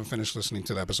 I haven't finished listening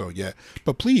to the episode yet,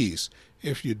 but please,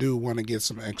 if you do want to get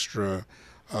some extra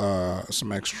I feel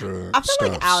stuffs,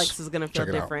 like Alex is gonna feel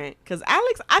check it out. different because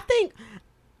Alex, I think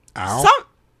Al?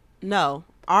 no,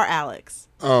 our Alex.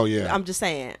 Oh yeah, I'm just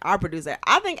saying, our producer.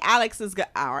 I think Alex is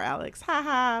our Alex.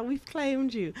 Haha, we've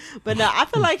claimed you. But no, I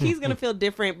feel like he's gonna feel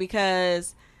different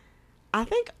because I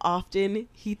think often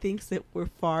he thinks that we're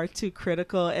far too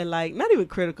critical and like not even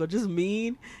critical, just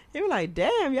mean. He was like,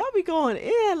 "Damn, y'all be going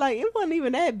in like it wasn't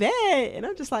even that bad," and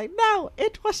I'm just like, "No,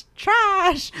 it was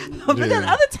trash." But then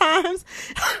other times.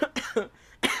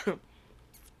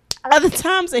 Other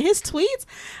times in his tweets,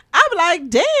 I'm like,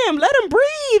 damn, let him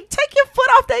breathe. Take your foot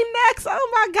off their necks. Oh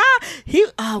my God.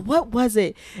 What was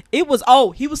it? He was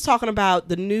talking about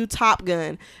the new Top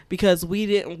Gun because we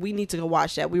need to go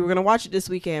watch that. We were going to watch it this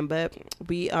weekend, but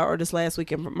or this last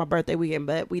weekend, my birthday weekend,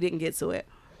 but we didn't get to it.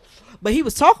 But he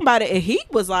was talking about it and he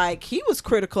was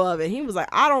critical of it. He was like,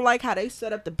 I don't like how they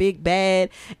set up the big bad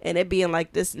and it being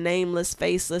like this nameless,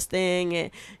 faceless thing.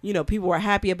 And, people were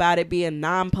happy about it being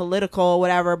non-political or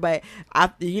whatever. But,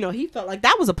 he felt like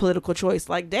that was a political choice.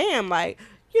 Like, damn, like,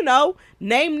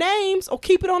 name names or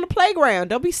keep it on the playground.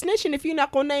 Don't be snitching if you're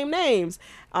not going to name names.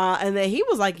 And then he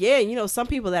was like, yeah, some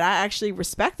people that I actually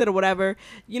respected or whatever,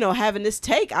 having this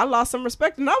take, I lost some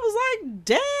respect. And I was like,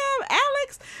 damn,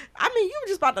 Alex. I mean, you were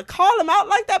just about to call them out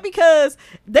like that because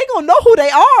they going to know who they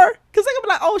are. Because they going to be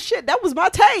like, oh, shit, that was my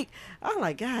take. I'm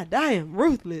like, God damn,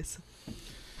 ruthless.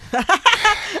 So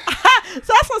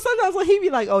that's why sometimes when he be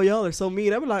like, oh, y'all are so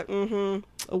mean, I be like,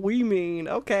 we mean,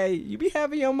 okay, you be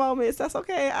having your moments, that's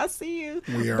okay, I see you.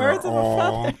 We are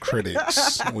all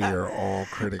critics. We are all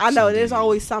critics. I know, indeed. there's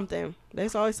always something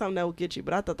that will get you,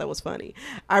 but I thought that was funny.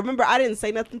 I remember I didn't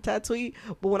say nothing to that tweet,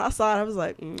 but when I saw it, I was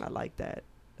like, I like that.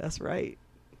 That's right.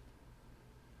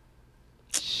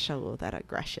 Show that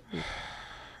aggression.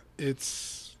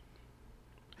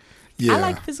 Yeah. I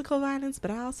like physical violence,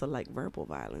 but I also like verbal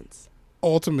violence.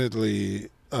 Ultimately,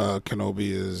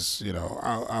 Kenobi is,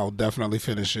 I'll definitely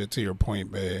finish it to your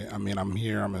point, Bae. I mean, I'm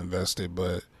here, I'm invested,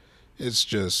 but it's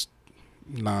just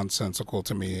nonsensical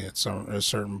to me at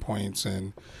certain points,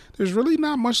 and there's really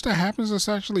not much that happens that's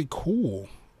actually cool.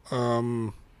 Yeah,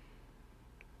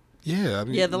 I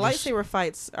mean, the lightsaber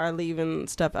fights are leaving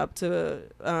stuff up to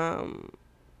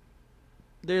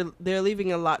they're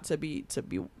leaving a lot to be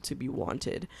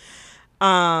wanted.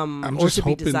 I'm just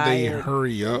hoping desired. they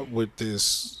hurry up with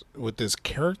this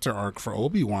character arc for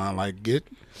Obi-Wan. Like, get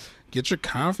your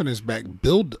confidence back,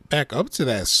 build back up to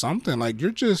that something. Like, you're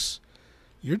just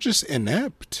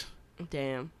inept.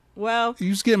 Damn. Well, you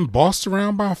was getting bossed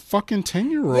around by a fucking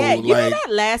 10-year-old. Yeah, know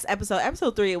that last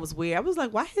episode 3, it was weird. I was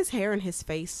like, why his hair and his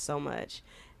face so much?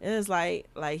 It was like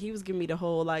he was giving me the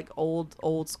whole like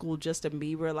old school Justin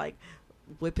Bieber like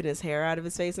whipping his hair out of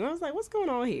his face, and I was like, what's going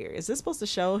on here? Is this supposed to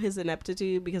show his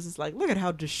ineptitude? Because it's like, look at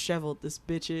how disheveled this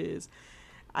bitch is.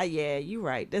 Yeah, you're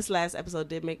right. This last episode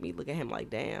did make me look at him like,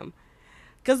 damn.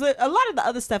 Because a lot of the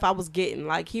other stuff I was getting,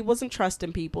 like, he wasn't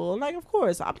trusting people. Like, of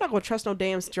course, I'm not going to trust no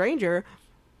damn stranger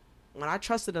when I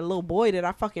trusted a little boy that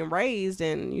I fucking raised,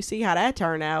 and you see how that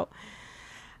turned out.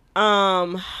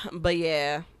 But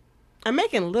yeah. I'm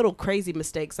making little crazy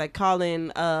mistakes, like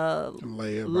calling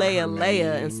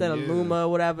Leia instead of Luma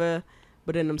or whatever.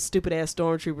 But then them stupid ass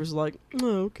stormtroopers like,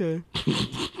 oh, okay.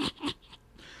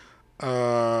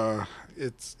 I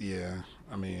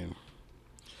mean,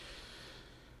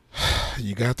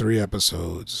 you got 3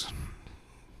 episodes.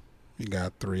 You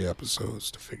got 3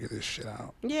 episodes to figure this shit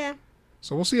out. Yeah.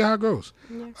 So we'll see how it goes.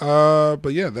 Yeah.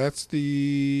 But yeah, that's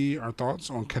our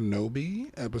thoughts on Kenobi,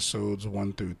 episodes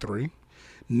 1 through 3.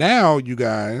 Now, you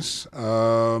guys,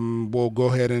 we'll go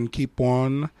ahead and keep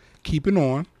on keeping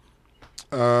on.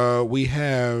 We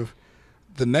have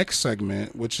the next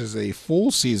segment, which is a full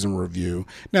season review.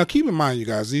 Now, keep in mind, you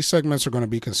guys, these segments are going to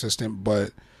be consistent,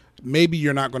 but maybe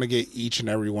you're not going to get each and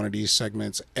every one of these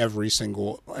segments every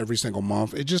single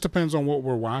month. It just depends on what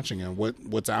we're watching and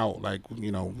what's out. Like,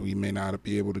 we may not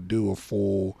be able to do a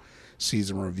full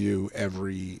season review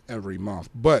every month,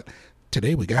 but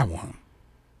today we got one.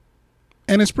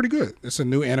 And it's pretty good. It's a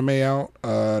new anime out,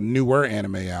 newer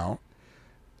anime out.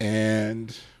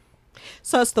 And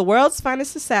so it's the world's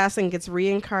finest assassin gets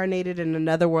reincarnated in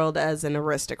another world as an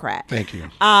aristocrat. Thank you.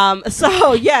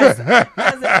 So yes,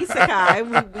 as an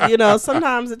isekai,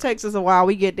 sometimes it takes us a while.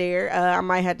 We get there. I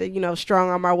might have to, strong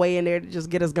arm our way in there to just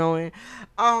get us going.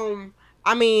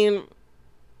 I mean,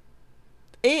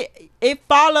 it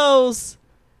follows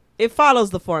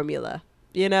the formula.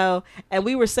 you know. And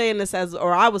we were saying this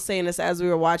I was saying this as we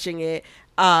were watching it.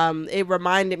 It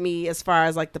reminded me, as far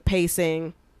as like the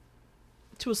pacing,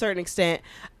 to a certain extent,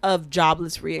 of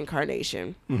Jobless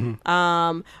Reincarnation.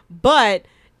 But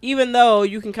even though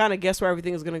you can kind of guess where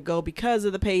everything is going to go because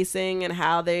of the pacing and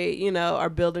how they, you know, are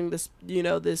building this, you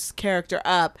know, this character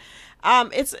up,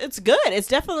 it's good. It's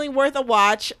definitely worth a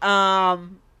watch.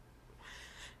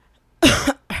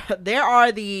 There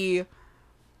are the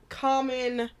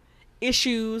common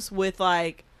issues with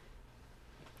like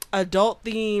adult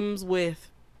themes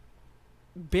with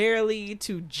barely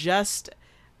to just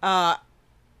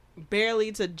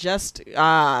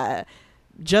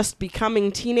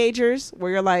becoming teenagers,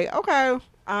 where you're like, okay,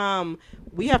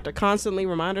 we have to constantly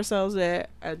remind ourselves that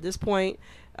at this point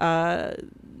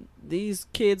these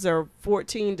kids are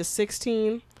 14 to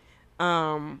 16,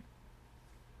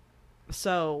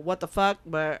 so what the fuck.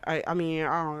 But I mean,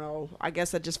 I don't know, I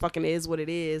guess that just fucking is what it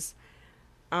is.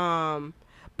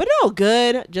 But no,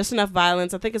 good, just enough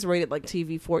violence. I think it's rated like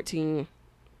TV 14.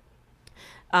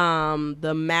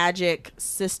 The magic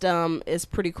system is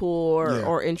pretty cool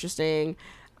or interesting.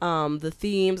 The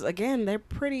themes, again, they're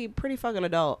pretty fucking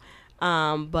adult.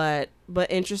 But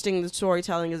interesting. The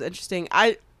storytelling is interesting.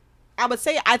 I would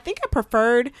say I think I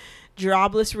preferred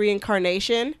Jobless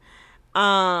Reincarnation.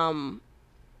 But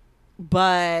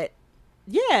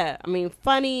yeah, I mean,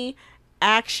 funny,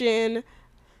 action.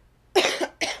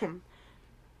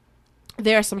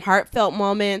 There are some heartfelt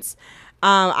moments.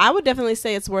 I would definitely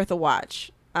say it's worth a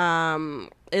watch.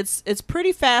 It's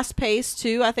pretty fast paced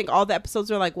too. I think all the episodes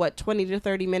are like 20 to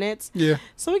 30 minutes. Yeah.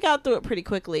 So we got through it pretty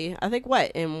quickly. I think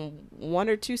in 1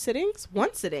 or 2 sittings?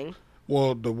 1 sitting.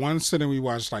 Well, the one sitting we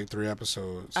watched like 3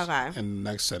 episodes. Okay. And the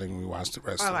next sitting we watched the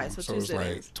rest of them. So it was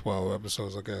sittings. like 12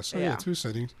 episodes, I guess. So yeah, 2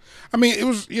 sittings. I mean, it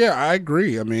was, I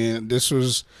agree. I mean,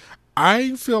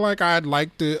 I feel like I'd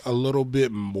liked it a little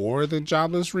bit more than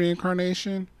Jobless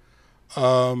Reincarnation.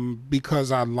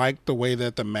 Because I liked the way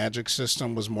that the magic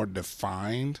system was more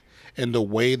defined and the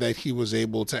way that he was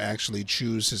able to actually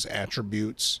choose his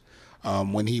attributes.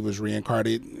 When he was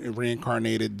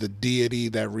reincarnated, the deity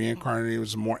that reincarnated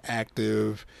was more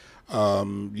active.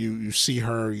 You see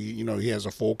her, he has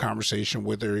a full conversation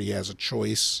with her. He has a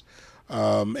choice.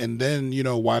 And then,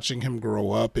 watching him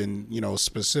grow up and,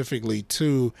 specifically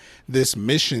to this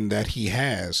mission that he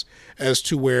has, as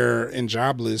to where in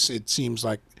Jobless, it seems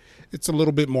like it's a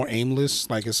little bit more aimless.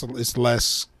 Like it's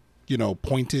less,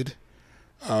 pointed,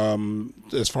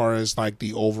 as far as like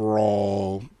the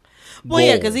overall Well, goal.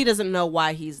 yeah, because he doesn't know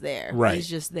why he's there. Right. He's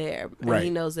just there. And right. he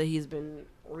knows that he's been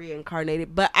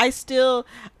reincarnated. But I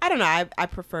don't know. I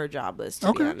prefer Jobless,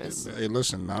 to be honest. Hey,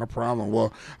 listen, not a problem.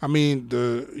 Well, I mean,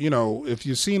 if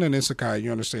you've seen an isekai,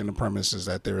 you understand the premise is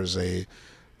that there is in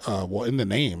the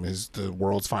name is the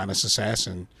world's finest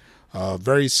assassin,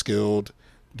 very skilled,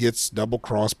 gets double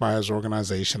crossed by his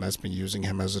organization that's been using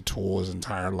him as a tool his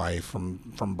entire life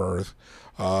from birth,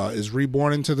 is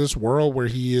reborn into this world where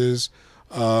he is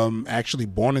actually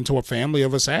born into a family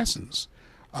of assassins.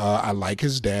 I like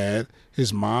his dad.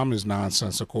 His mom is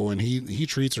nonsensical, and he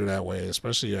treats her that way,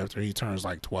 especially after he turns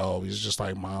like 12. He's just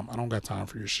like, Mom, I don't got time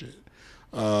for your shit.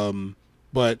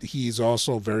 But he's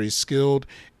also very skilled,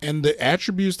 and the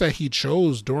attributes that he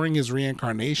chose during his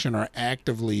reincarnation are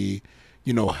actively,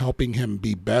 helping him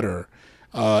be better.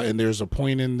 And there's a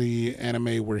point in the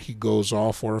anime where he goes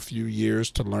off for a few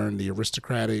years to learn the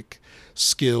aristocratic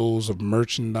skills of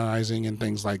merchandising and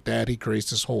things like that. He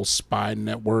creates this whole spy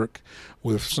network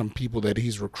with some people that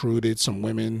he's recruited, some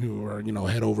women who are,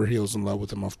 head over heels in love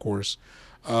with him, of course.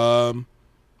 And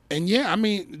yeah, I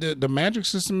mean, the magic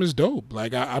system is dope.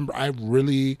 Like I'm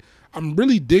really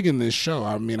digging this show.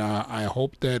 I mean, I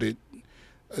hope that it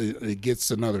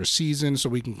gets another season so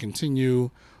we can continue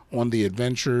on the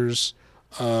adventures.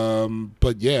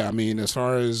 But yeah, I mean, as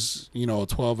far as, a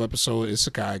 12 episode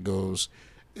isekai goes,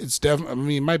 it's definitely, I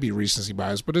mean, it might be recency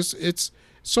bias, but it's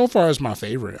so far is my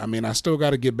favorite. I mean, I still got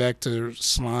to get back to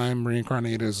Slime,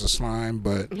 reincarnated as a slime,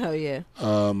 but oh yeah,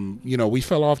 we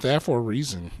fell off that for a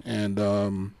reason.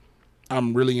 And,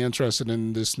 I'm really interested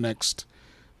in this next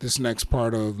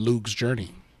part of Luke's journey.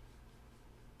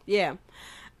 Yeah.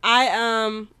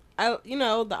 I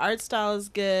the art style is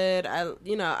good.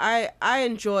 I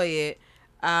enjoy it.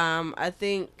 I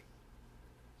think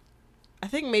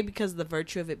maybe because of the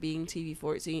virtue of it being TV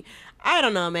 14. I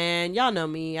don't know, man. Y'all know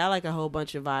me. I like a whole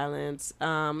bunch of violence.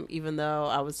 Even though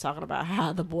I was talking about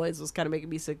how The Boys was kind of making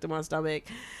me sick to my stomach.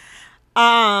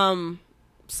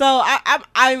 So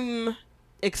I'm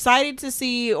excited to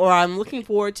see, or I'm looking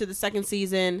forward to the second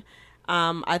season.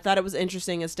 I thought it was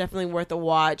interesting. It's definitely worth a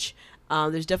watch.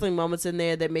 There's definitely moments in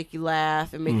there that make you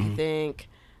laugh and make you think.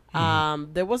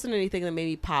 There wasn't anything that made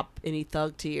me pop any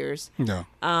thug tears. No.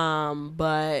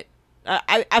 But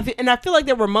I feel like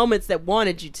there were moments that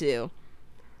wanted you to.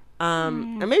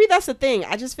 And maybe that's the thing.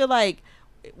 I just feel like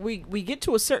we get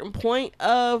to a certain point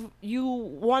of you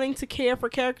wanting to care for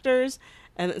characters,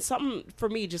 and something for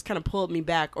me just kind of pulled me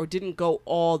back or didn't go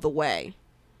all the way.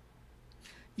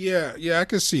 Yeah, I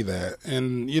can see that.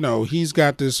 And, he's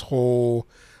got this whole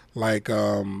like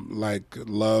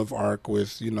love arc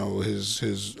with,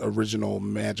 his original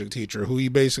magic teacher who he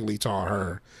basically taught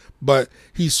her. But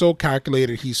he's so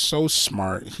calculated, he's so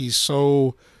smart, he's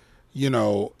so,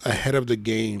 ahead of the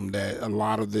game that a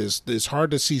lot of this, it's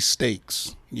hard to see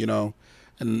stakes,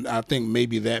 And I think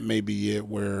maybe that may be it,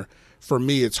 where for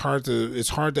me it's hard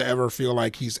to ever feel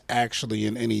like he's actually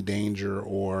in any danger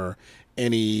or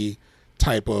any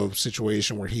type of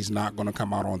situation where he's not going to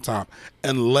come out on top,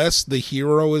 unless the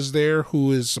hero is there,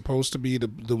 who is supposed to be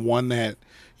the one that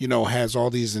has all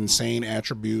these insane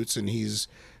attributes, and he's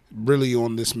really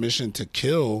on this mission to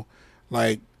kill.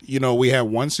 Like, we had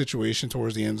one situation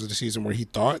towards the end of the season where he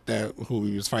thought that who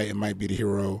he was fighting might be the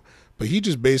hero, but he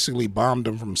just basically bombed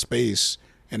him from space,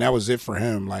 and that was it for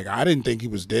him. Like, I didn't think he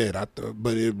was dead,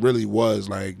 but it really was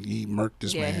like he murked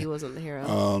this man. Yeah, he wasn't the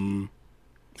hero.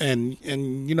 And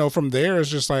from there it's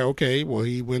just like, okay, well,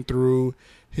 he went through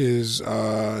his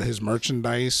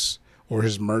merchandise or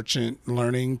his merchant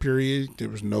learning period. There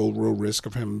was no real risk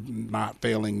of him not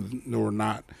failing or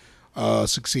not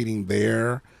succeeding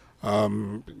there.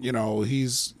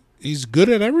 He's good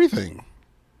at everything.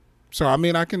 So I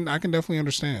mean, I can definitely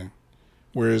understand.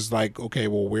 Whereas, like, okay,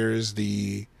 well, where's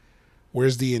the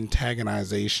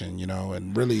antagonization,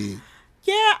 and really.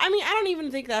 Yeah, I mean, I don't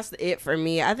even think that's it for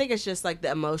me. I think it's just like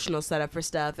the emotional setup for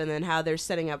stuff, and then how they're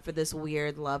setting up for this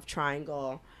weird love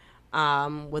triangle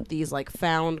with these like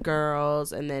found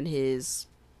girls, and then his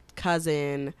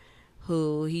cousin,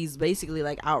 who he's basically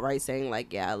like outright saying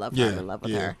like, yeah, I love her, I'm in love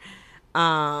with her.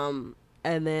 And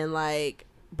then like,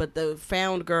 but the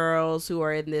found girls who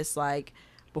are in this like,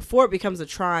 before it becomes a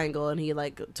triangle, and he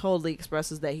like totally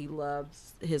expresses that he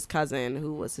loves his cousin,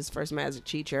 who was his first magic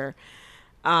teacher.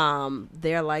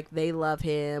 They're like, they love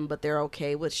him, but they're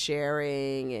okay with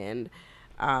sharing. And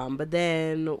but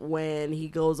then when he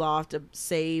goes off to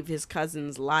save his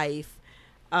cousin's life,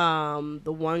 the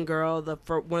one girl,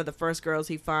 one of the first girls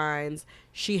he finds,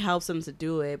 she helps him to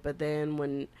do it. But then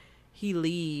when he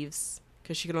leaves,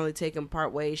 because she can only take him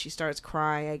part way, she starts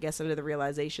crying, I guess, under the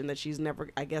realization that she's never,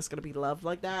 I guess, gonna be loved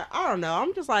like that. I don't know.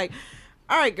 I'm just like,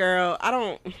 all right, girl, I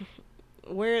don't.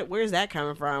 Where's that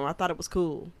coming from? I thought it was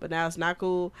cool, but now it's not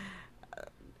cool.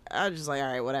 I was just like, all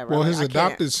right, whatever. Well, his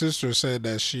adopted sister said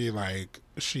that she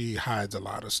hides a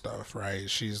lot of stuff, right?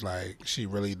 She's like, she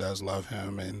really does love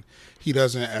him, and he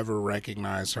doesn't ever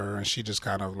recognize her, and she just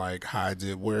kind of like hides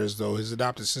it. Whereas though his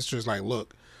adopted sister is like,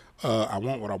 look, I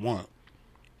want what I want.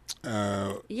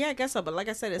 Yeah, I guess so. But like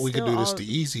I said, we could do this the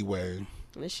easy way.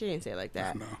 She didn't say it like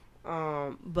that.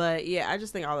 No. But yeah, I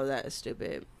just think all of that is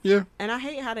stupid. Yeah. And I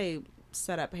hate how they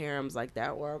set up harems like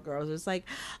that, where girls are just like,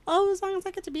 oh, as long as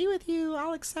I get to be with you,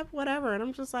 I'll accept whatever. And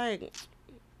I'm just like,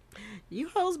 you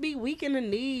hoes be weak in the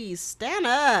knees. Stand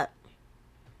up.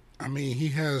 I mean, he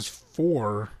has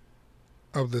 4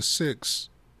 of the 6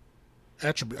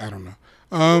 attributes. I don't know.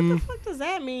 What the fuck does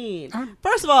that mean?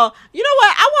 First of all, you know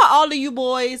what? I want all of you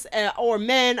boys, or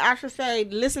men, I should say,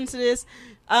 listen to this.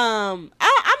 I'm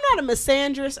not a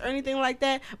misandrist or anything like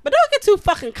that, but don't get too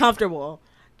fucking comfortable.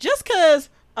 Just because,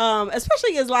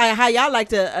 especially as like how y'all like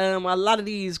to, a lot of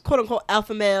these quote unquote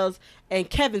alpha males and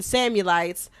Kevin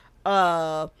Samuelites,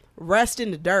 rest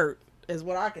in the dirt is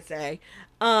what I could say.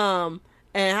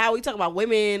 And how we talk about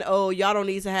women, oh, y'all don't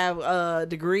need to have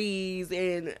degrees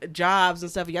and jobs and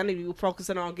stuff. Y'all need to be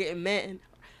focusing on getting men.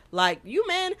 Like, you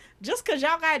men, just because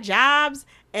y'all got jobs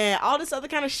and all this other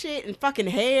kind of shit and fucking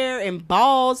hair and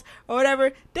balls or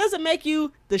whatever, doesn't make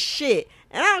you the shit.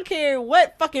 And I don't care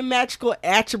what fucking magical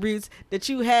attributes that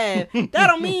you have. That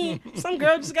don't mean some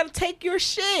girl just got to take your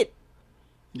shit.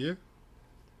 Yeah.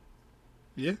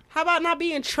 Yeah. How about not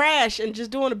being trash and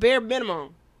just doing the bare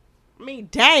minimum? I mean,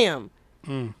 damn.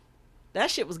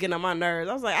 That shit was getting on my nerves.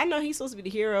 I was like, I know he's supposed to be the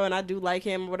hero and I do like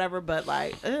him or whatever, but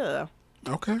like, ugh.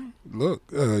 Okay. Look,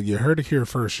 you heard it here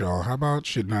first, y'all. How about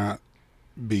should not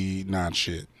be not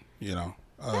shit, you know?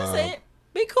 That's it.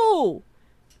 Be cool.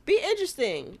 Be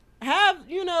interesting. Have,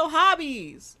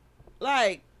 hobbies.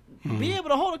 Like, be able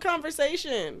to hold a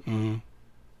conversation.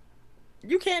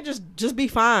 You can't just be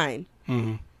fine.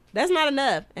 That's not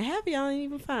enough. And half of y'all ain't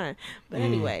even fine. But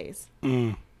anyways.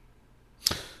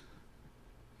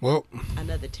 Well,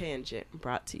 another tangent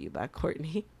brought to you by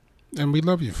Courtney. And we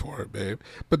love you for it, babe.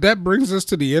 But that brings us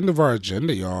to the end of our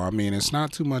agenda, y'all. I mean, it's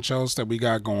not too much else that we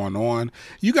got going on.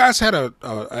 You guys had a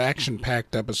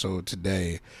action-packed episode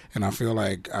today, and I feel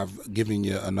like I've given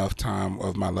you enough time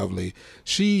of my lovely.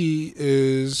 She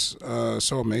is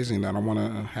so amazing that I want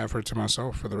to have her to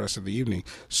myself for the rest of the evening.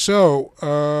 So,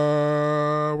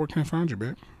 where can I find you,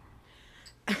 babe?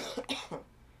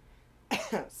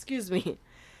 Excuse me.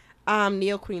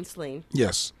 Neil Queensling.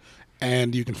 Yes.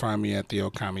 And you can find me at the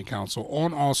Okami Council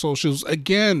on all socials.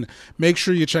 Again, make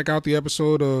sure you check out the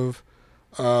episode of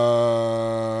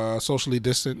Socially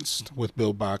Distanced with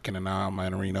Bill Bach and Anna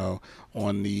Manarino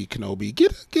on the Kenobi.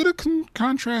 Get a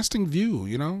contrasting view.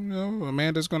 You know,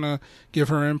 Amanda's gonna give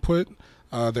her input.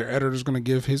 Their editor's gonna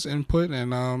give his input,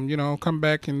 and come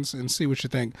back and see what you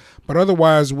think. But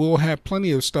otherwise, we'll have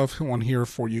plenty of stuff on here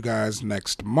for you guys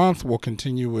next month. We'll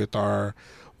continue with our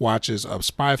watches of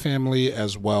Spy Family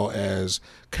as well as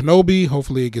Kenobi.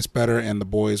 Hopefully it gets better, and The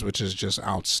Boys, which is just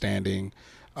outstanding.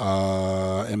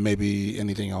 And maybe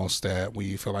anything else that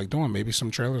we feel like doing. Maybe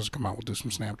some trailers come out. We'll do some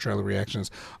Snap trailer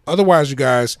reactions. Otherwise, you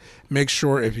guys, make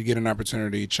sure if you get an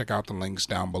opportunity, check out the links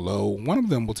down below. One of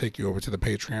them will take you over to the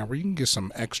Patreon where you can get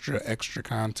some extra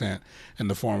content in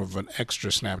the form of an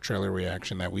extra Snap trailer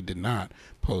reaction that we did not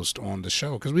post on the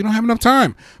show because we don't have enough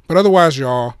time. But otherwise,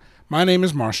 y'all, my name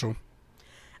is Marshall.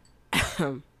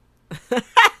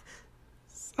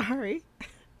 Sorry.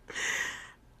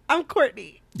 I'm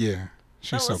Courtney. Yeah.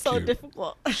 She's that was so cute.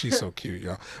 Difficult. She's so cute,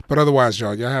 y'all. But otherwise,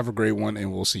 y'all have a great one,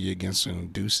 and we'll see you again soon.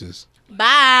 Deuces.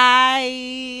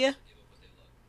 Bye.